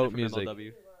suspended dope from music.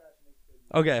 MLW.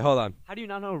 Okay, hold on. How do you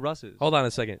not know who Russ is? Hold on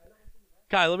a second.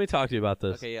 Kyle, let me talk to you about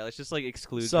this. Okay, yeah, let's just like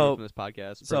exclude So- Drew from this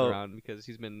podcast so- further on because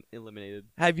he's been eliminated.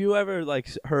 Have you ever like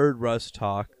heard Russ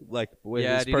talk like with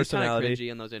yeah, his dude, personality? he's kind of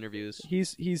cringy in those interviews.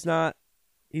 He's not.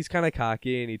 He's kind of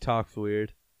cocky and he talks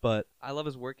weird, but I love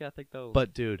his work ethic though.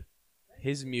 dude,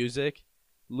 his music,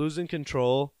 losing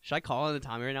control. should I call in to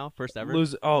Tommy right now? First ever.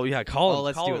 Oh yeah, call him. Oh,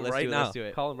 let's call do it, him let's right do it, now. let's do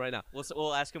it. Call him right now.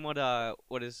 We'll ask him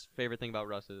what his favorite thing about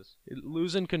Russ is.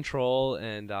 Losing control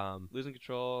and Losing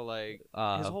control, like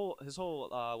his whole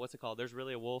what's it called? There's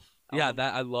really a wolf. yeah, album.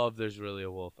 that I love. There's really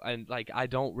a wolf, and like I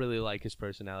don't really like his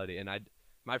personality, and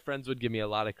my friends would give me a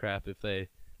lot of crap if they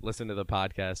listened to the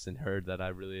podcast and heard that I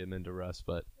really am into Russ,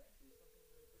 but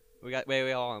We got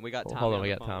wait, hold on. We got Tommy. Hold on, on we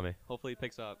the got phone. Tommy. Hopefully he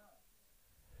picks up.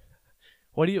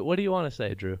 what do you want to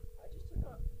say, Drew?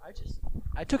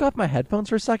 I took off my headphones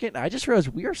for a second. And I just realized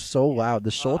we are so loud. The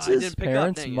I Schultz's didn't pick up,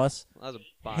 parents dang it. must That was a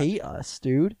bot. hate us,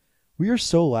 dude. We are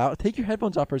so loud. Take your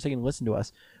headphones off for a second and listen to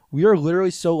us. We are literally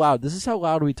so loud. This is how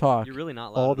loud we talk You're really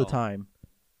not loud all at the time.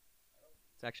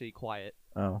 It's actually quiet.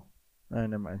 Oh,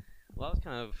 never mind. Well, that was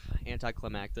kind of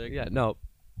anticlimactic. Yeah, no,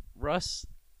 Russ.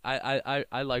 I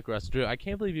like Russ. Drew, I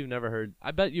can't believe you've never heard.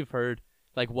 I bet you've heard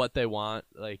like What They Want.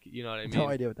 Like, you know what I mean? No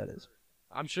idea what that is.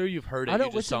 I'm sure you've heard it. I you don't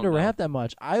just listen don't to know. rap that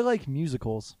much. I like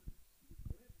musicals.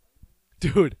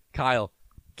 Dude, Kyle,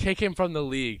 kick him from the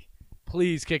league.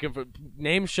 Please kick him from.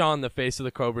 Name Sean the face of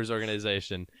the Cobras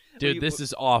organization. Dude, you- this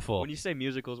is awful. When you say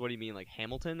musicals, what do you mean? Like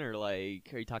Hamilton, or like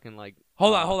are you talking like?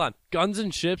 Hold on. Guns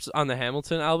and Ships on the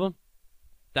Hamilton album.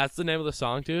 That's the name of the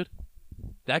song, dude.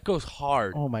 That goes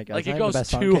hard. Oh my god, like it's it not even goes the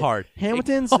best song. too Okay, hard.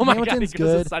 Hamilton's Oh my Hamilton's god, he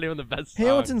goes, good. It's not even the best song.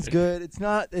 Hamilton's good. It's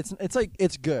not. It's like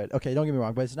it's good. Okay, don't get me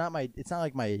wrong, but it's not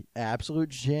like my absolute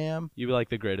jam. You like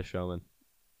The Greatest Showman.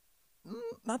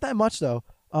 Not that much though.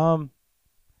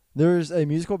 There's a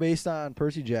musical based on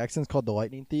Percy Jackson's called The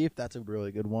Lightning Thief. That's a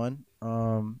really good one.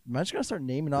 I'm just gonna start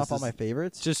naming off all my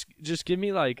favorites. Just give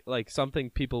me like something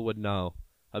people would know.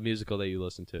 a musical that you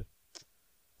listen to.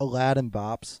 Aladdin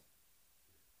bops.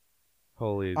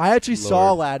 Holy I actually saw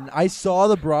Lord. Aladdin. I saw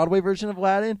the Broadway version of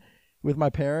Aladdin with my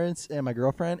parents and my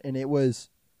girlfriend, and it was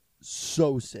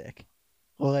so sick.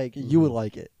 Like you would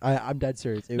like it. I'm dead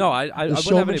serious. No, I wouldn't have any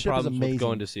showmanship is problems with amazing.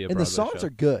 going to see a and Broadway the songs show. are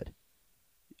good.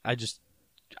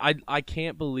 I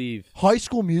can't believe High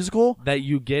School Musical. that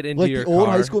you get into Like your the old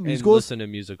car High School and Musicals? listen to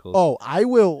musicals. Oh, I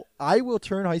will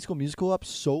turn High School Musical up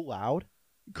so loud.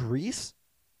 Grease.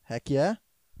 Heck yeah.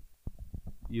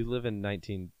 You live in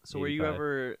 1985. So were you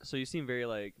ever? So you seem very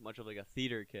like much of like a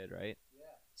theater kid, right? Yeah.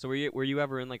 So were you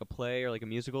ever in like a play or like a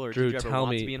musical, or Drew, did you ever tell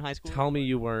want me, to be in high school? Tell me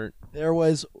you weren't.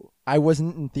 I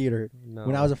wasn't in theater. No.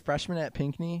 When I was a freshman at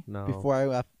Pinckney, No. before I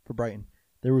left for Brighton,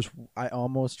 I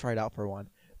almost tried out for one.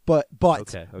 But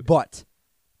Okay.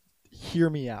 hear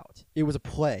me out. It was a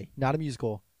play, not a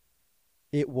musical.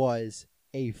 It was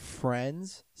a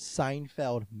Friends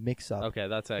Seinfeld mix-up. Okay,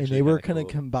 that's actually. And they were kinda going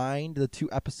to cool. combine the two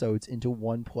episodes into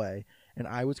one play. And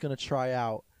I was going to try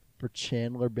out for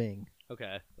Chandler Bing.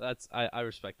 Okay, that's I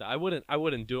respect that. I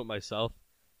wouldn't do it myself,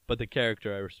 but the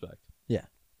character I respect.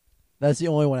 That's the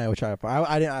only one I would try out for.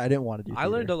 I didn't want to do I theater.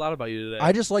 learned a lot about you today.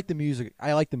 I just like the music.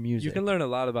 I like the music. You can learn a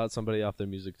lot about somebody off their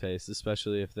music taste,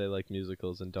 especially if they like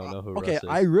musicals and don't know who Okay, Russ is.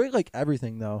 I really like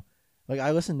everything though. Like I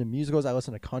listen to musicals, I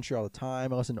listen to country all the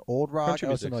time. I listen to old rock, Country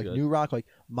I listen to like music's good. new rock, like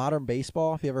Modern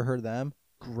Baseball. If you ever heard of them,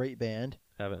 great band.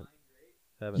 haven't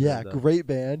Yeah, heard them. great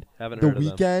band. Haven't The heard of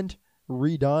them. Weeknd,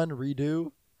 redone,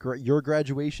 redo. Your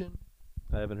Graduation.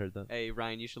 I haven't heard them. Hey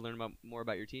Ryan, you should learn more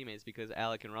about your teammates because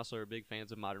Alec and Russell are big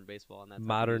fans of modern baseball, and that's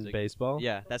Modern music. baseball.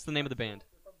 Yeah, that's the name of the band.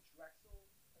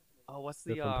 Oh, what's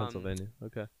They're the from Pennsylvania.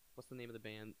 Okay. What's the name of the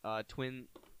band? Twin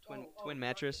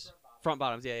Mattress. Front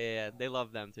Bottoms. Yeah. They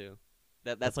love them too.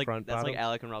 That's like Front that's like Bottoms?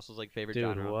 Alec and Russell's like favorite Dude,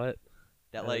 genre. what?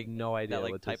 That I like have no idea that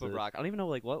like what type this of is. rock. I don't even know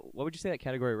like what would you say that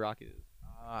category of rock is?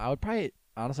 I would probably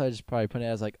honestly, I just probably put it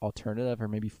as like alternative or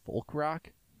maybe folk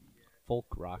rock, Folk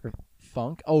rock. or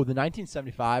funk. Oh, the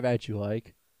 1975 I actually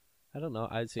like. I don't know.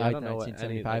 I I don't know what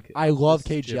any. 1975. Like, I love this is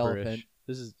Cage the gibberish. Elephant.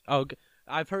 This is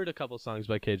I've heard a couple songs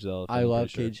by Cage the Elephant. I I'm love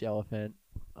pretty sure. Cage the Elephant.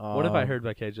 What have I heard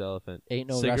by Cage the Elephant? Ain't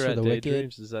No Rest for Cigarette the Wicked.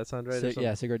 Daydreams. Does that sound right? or something?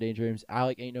 Yeah, Cigarette Daydreams. I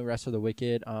like Ain't No Rest for the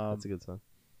Wicked. That's a good song.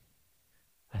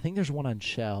 I think there's one on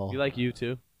Shell. You like You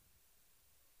too?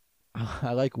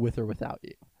 I like With or Without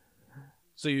You.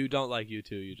 So you don't like You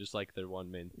too? You just like their one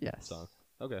main Yes. song.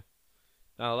 Okay.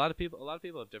 Now a lot of people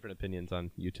have different opinions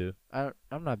on You too. I'm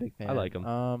not a big fan. I like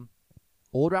 'em.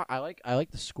 Old rock. I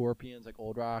like the Scorpions. Like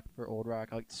old rock for old rock.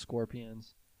 I like the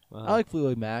Scorpions. Uh-huh. I like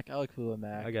Fleetwood Mac.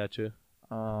 I got you.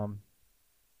 I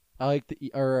like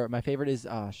my favorite is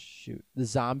the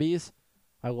Zombies.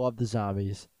 I love the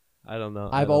Zombies. I don't know.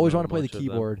 I've always wanted to play the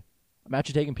keyboard. I'm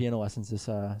actually taking piano lessons this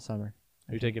summer.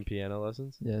 Are you taking piano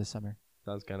lessons? Yeah, this summer.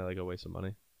 Sounds kind of like a waste of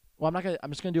money. Well, I'm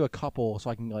just gonna do a couple so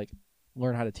I can like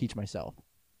learn how to teach myself.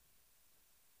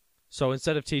 So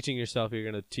instead of teaching yourself, you're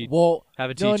gonna Well, have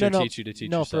a no, teacher no, no. teach you to teach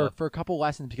no, yourself. for a couple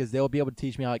lessons because they'll be able to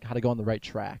teach me how to go on the right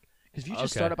track. Because if you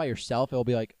just Okay. start it by yourself, it'll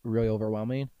be like really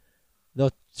overwhelming.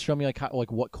 They'll show me like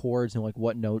what chords and like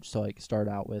what notes to like start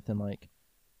out with and like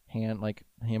hand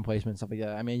placement and stuff like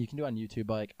that. I mean, you can do it on YouTube,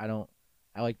 but like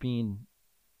I like being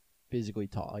physically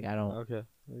taught. Like I don't Okay.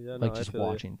 Yeah, no, like I just feel you.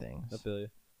 watching things. I feel you.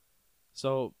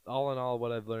 So all in all,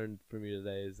 what I've learned from you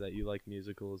today is that you like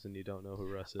musicals and you don't know who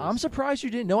Russ is. I'm surprised you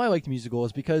didn't know I liked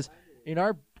musicals because in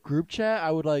our group chat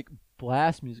I would like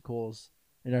blast musicals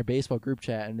in our baseball group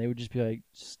chat and they would just be like,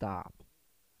 "Stop."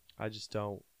 I just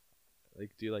don't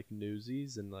like. Do you like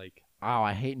Newsies and like Oh,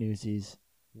 I hate Newsies.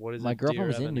 what is My it? girlfriend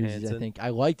was Dear in Evan Newsies. Hansen? I think I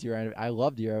liked I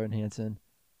loved Dear Evan Hansen.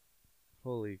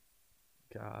 Holy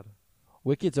God.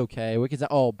 Wicked's okay.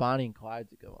 Oh, Bonnie and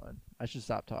Clyde's a good one. I should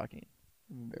stop talking.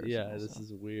 I'm embarrassing Yeah, this myself.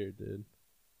 is weird, dude.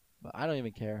 But I don't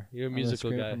even care. You're a I'm gonna musical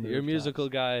scream guy. from the You're a rooftops. musical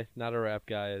guy, not a rap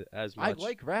guy as I much.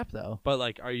 like rap though. But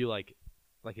like, are you like,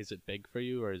 is it big for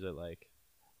you or is it like?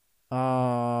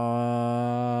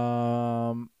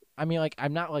 I mean, like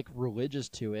I'm not like religious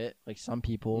to it, like some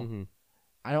people. Mhm.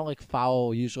 I don't like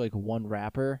follow usually like one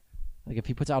rapper. Like if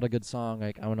he puts out a good song,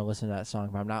 like I want to listen to that song.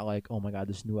 But I'm not like, oh my god,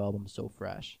 this new album's so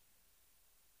fresh.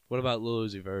 What about Lil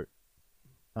Uzi Vert?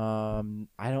 I don't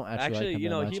actually like him you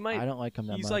that know, much. he might. I don't like him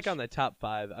that He's much. like on the top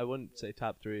 5. I wouldn't say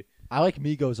top 3. I like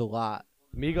Migos a lot.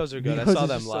 Migos are good. Migos I saw is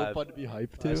them just live. So fun to be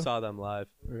hyped I to. saw them live.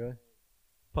 Really?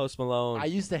 Post Malone. I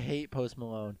used to hate Post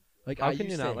Malone. Like How I can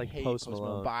you used not to like hate Post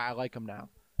Malone? but I like him now.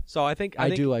 So I think I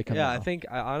do like him Yeah, now.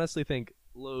 I honestly think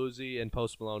Lil Uzi and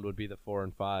Post Malone would be the 4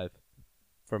 and 5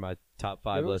 for my top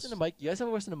 5 list. You guys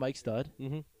ever listen to Mike Stud?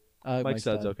 Mm-hmm. I like Mike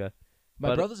Stud's okay. My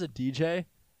But- brother's a DJ,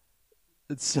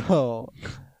 so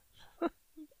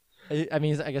I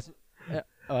mean, I guess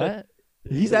What?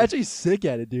 He's actually sick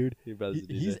at it, dude. He does the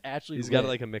DJ. He's actually. He's lit. got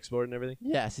like a mix board and everything.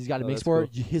 Yes, he's got a Oh, mix that's board.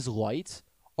 cool. His lights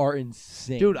are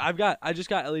insane, Dude, I just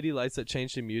got LED lights that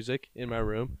change the music in my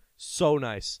room. So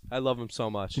nice. I love them so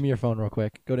much. Give me your phone real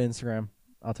quick. Go to Instagram.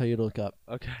 I'll tell you to look up.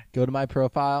 Okay. Go to my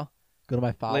profile. Go to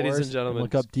my followers. Ladies and gentlemen,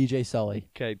 look up DJ Sully.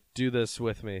 Okay, do this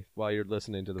with me while you're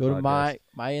listening to the Go podcast. to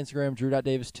my Instagram,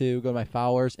 Drew.Davis2. Go to my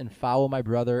followers and follow my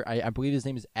brother. I believe his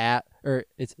name is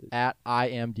it's at I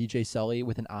am DJ Sully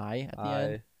with an I at the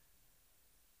end.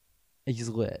 And he's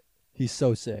lit. He's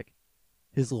so sick.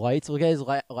 His lights. Look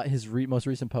at his most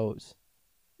recent pose.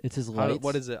 It's his lights.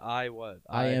 What is it? I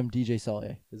am DJ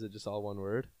Sully. Is it just all one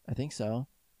word? I think so.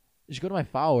 Just go to my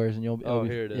followers and you'll.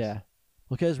 Here it is. Yeah.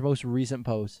 Look at his most recent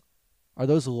post. Are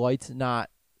those lights not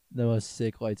the most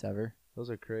sick lights ever? Those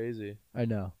are crazy. I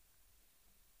know.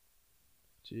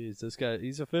 Jeez, this guy,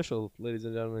 he's official, ladies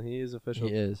and gentlemen. He is official.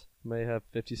 He is. May have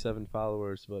 57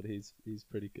 followers, but he's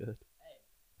pretty good.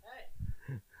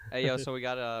 Hey yo, so we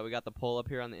got the poll up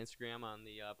here on the Instagram on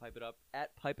the Pipe It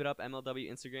Up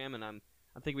MLW Instagram, and I'm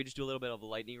thinking we just do a little bit of a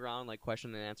lightning round, like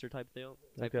question and answer type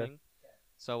Okay. thing.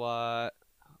 So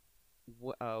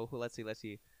let's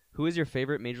see. Who is your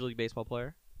favorite Major League Baseball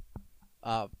player?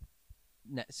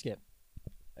 Skip.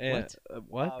 And,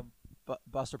 what?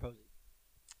 Buster Posey.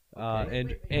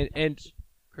 And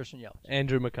Christian Yelich.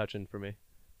 Andrew McCutcheon for me.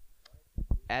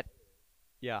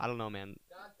 Yeah, I don't know, man.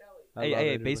 I love Hey,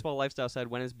 Andrew Baseball Lifestyle said,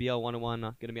 when is BL 101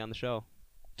 gonna be on the show?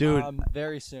 Dude,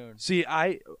 Very soon. see,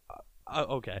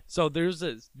 okay. So there's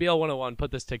this BL 101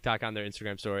 put this TikTok on their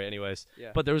Instagram story, anyways.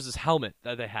 Yeah. But there was this helmet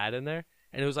that they had in there,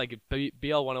 and it was like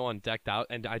BL 101 decked out.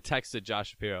 And I texted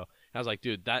Josh Shapiro, and I was like,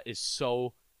 "Dude, that is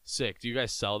so sick. Do you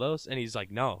guys sell those?" And he's like,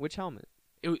 "No." Which helmet?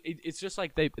 It's just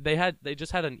like they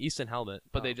just had an Easton helmet,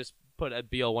 but they just put a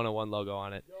BL 101 logo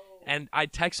on it. And I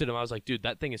texted him. I was like, "Dude,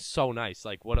 that thing is so nice."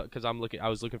 Like, what? Because I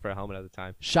was looking for a helmet at the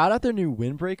time. Shout out their new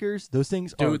windbreakers. Those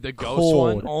things are Dude, the Ghost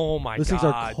cold. one. Oh my Those god,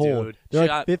 things are cold. dude. They're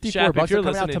Shap, like 54 Shap, bucks. if you're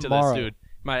They're coming out listening to tomorrow. this, dude,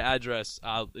 my address.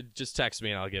 Just text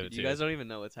me and I'll give it to You you. guys don't even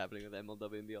know what's happening with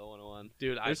MLW and BL 101.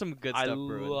 Dude, There's some good I stuff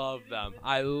brewing. love them.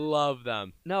 I love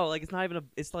them. No, like it's not even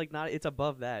it's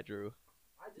above that, Drew.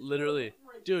 Literally,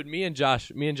 dude. Me and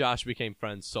Josh became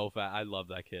friends so fast. I love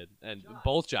that kid, and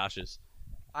both Joshes.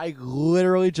 I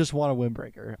literally just want a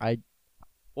windbreaker.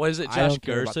 What is it, I Josh don't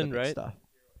care about the Gerson, big right? Stuff.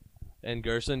 And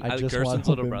Gerson, I just want Gerson's a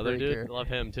little brother, dude. windbreaker. Love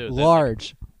him too.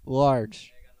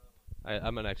 Large.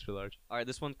 I'm an extra large. All right,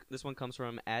 this one comes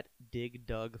from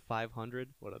 @DigDoug500.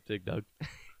 What up, Big Doug?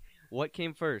 What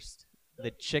came first,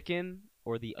 the chicken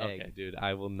or the egg? Okay, dude.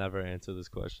 I will never answer this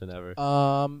question ever.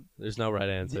 Um. There's no right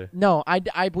answer. No,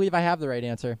 I believe I have the right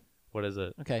answer. What is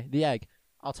it? Okay, the egg.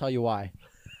 I'll tell you why.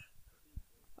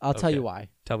 I'll tell Okay. you why.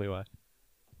 Tell me why.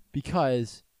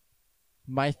 Because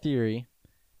my theory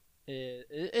is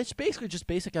it's basically just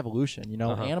basic evolution. You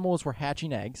know, Uh-huh. animals were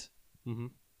hatching eggs, Mm-hmm.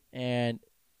 and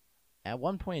at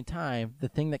one point in time, the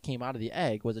thing that came out of the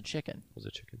egg was a chicken. Was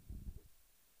it chicken?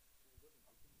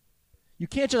 You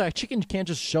can't just a chicken can't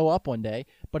just show up one day,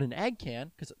 but an egg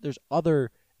can, because there's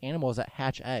other animals that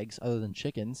hatch eggs other than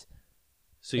chickens.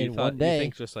 So you In thought one day- you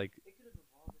think just like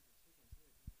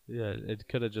yeah, it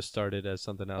could have just started as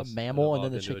something else. A mammal, and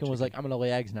then evolved the into a chicken was like, "I'm gonna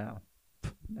lay eggs now."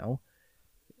 No.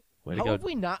 Way to How go. have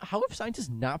we not? How have scientists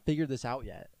not figured this out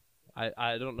yet?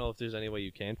 I don't know if there's any way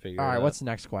you can figure All it right, out. what's the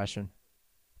next question?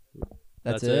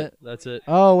 That's it. That's it.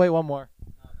 Oh wait, one more.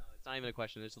 No, it's not even a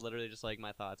question. It's literally just like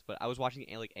my thoughts. But I was watching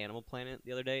like Animal Planet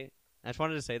the other day, and I just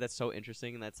wanted to say that's so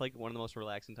interesting, and that's like one of the most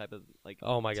relaxing type of like.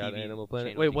 Oh my god, TV Animal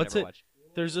Planet. channels Wait, you can what's ever it? watch.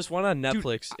 There's this one on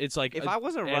Netflix. It's like If I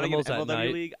wasn't running an Animals at MLW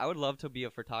Night. league, I would love to be a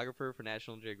photographer for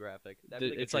National Geographic. That'd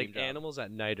be, like, It's a like dream job. Animals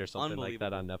at Night or something like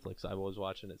that on Netflix. I was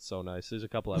watching it. So nice. There's a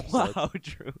couple episodes. Wow,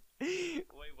 Drew. Wait,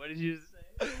 what did you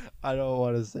say? I don't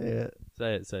want to say it.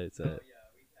 Say it.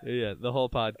 Yeah, the whole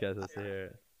podcast has to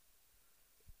hear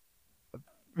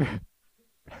it.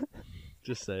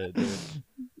 Just say it,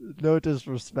 dude. No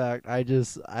disrespect. I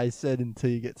said until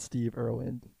you get Steve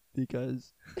Irwin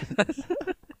because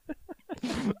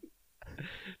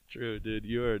True, dude.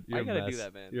 You're I a gotta mess. do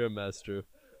that, man. You're a mess, Drew.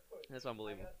 That's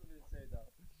unbelievable.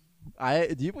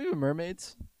 do you believe in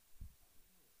mermaids?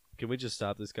 Can we just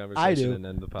stop this I conversation do. and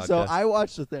end the podcast? So I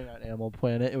watched the thing on Animal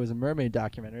Planet. It was a mermaid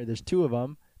documentary. There's two of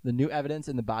them. The new evidence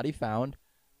in the body found.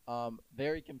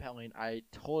 Very compelling. I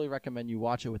totally recommend you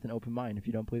watch it with an open mind if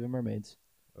you don't believe in mermaids.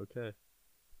 Okay.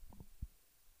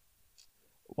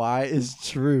 Why is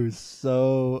Drew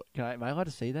so? Am I allowed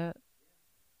to say that?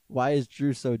 Why is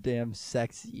Drew so damn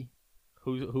sexy?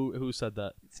 Who said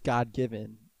that? It's God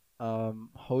given.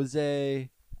 Jose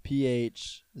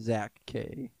PH Zach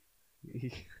K.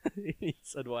 He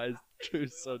said, "Why is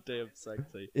Drew's so damn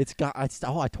sexy. It's God.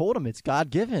 I told him it's God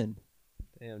given.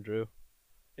 Damn, Drew.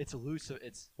 It's elusive.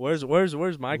 It's Where's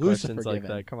my Lucifer questions like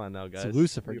given. that? Come on now, guys. It's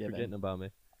Lucifer You're given. forgetting about me.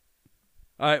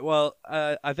 All right, well,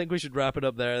 I think we should wrap it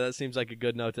up there. That seems like a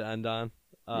good note to end on.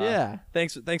 yeah.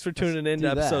 Thanks for tuning in do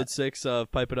to that. episode 6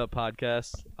 of Pipe It Up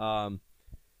Podcast.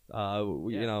 You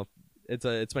Yeah. know,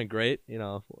 it's been great, you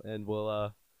know, and we'll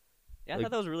Yeah, I Like-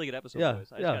 thought that was a really good episode, yeah,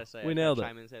 boys. I just yeah, gotta say, we I nailed it.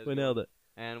 chime in and say it was we good. nailed it.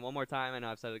 And one more time, I know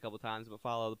I've said it a couple times, but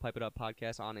follow the Pipe It Up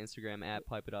Podcast on Instagram at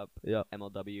Pipe It Up Yeah.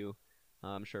 MLW.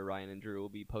 I'm sure Ryan and Drew will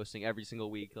be posting every single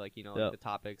week, like Yeah. like the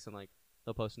topics, and like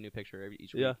they'll post a new picture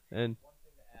each week. Yeah, and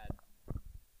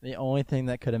The only thing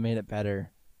that could have made it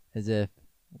better is if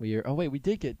we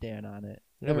did get Dan on it.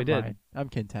 Yeah, Never we did. mind. I'm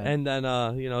content. and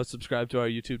then subscribe to our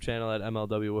YouTube channel at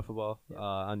MLW Wiffleball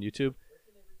on YouTube.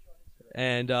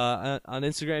 And on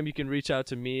Instagram, you can reach out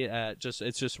to me at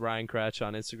it's just Ryan Cratch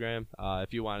on Instagram.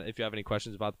 If you have any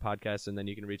questions about the podcast, and then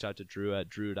you can reach out to Drew at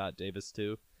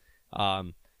drew.davis2.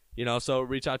 So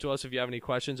reach out to us if you have any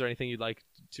questions or anything you'd like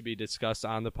to be discussed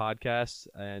on the podcast.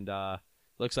 And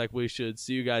looks like we should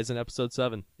see you guys in episode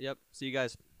 7. Yep. See you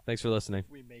guys. Thanks for listening.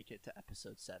 we make it to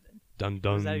episode 7. Dun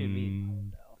dun. does that even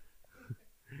mean?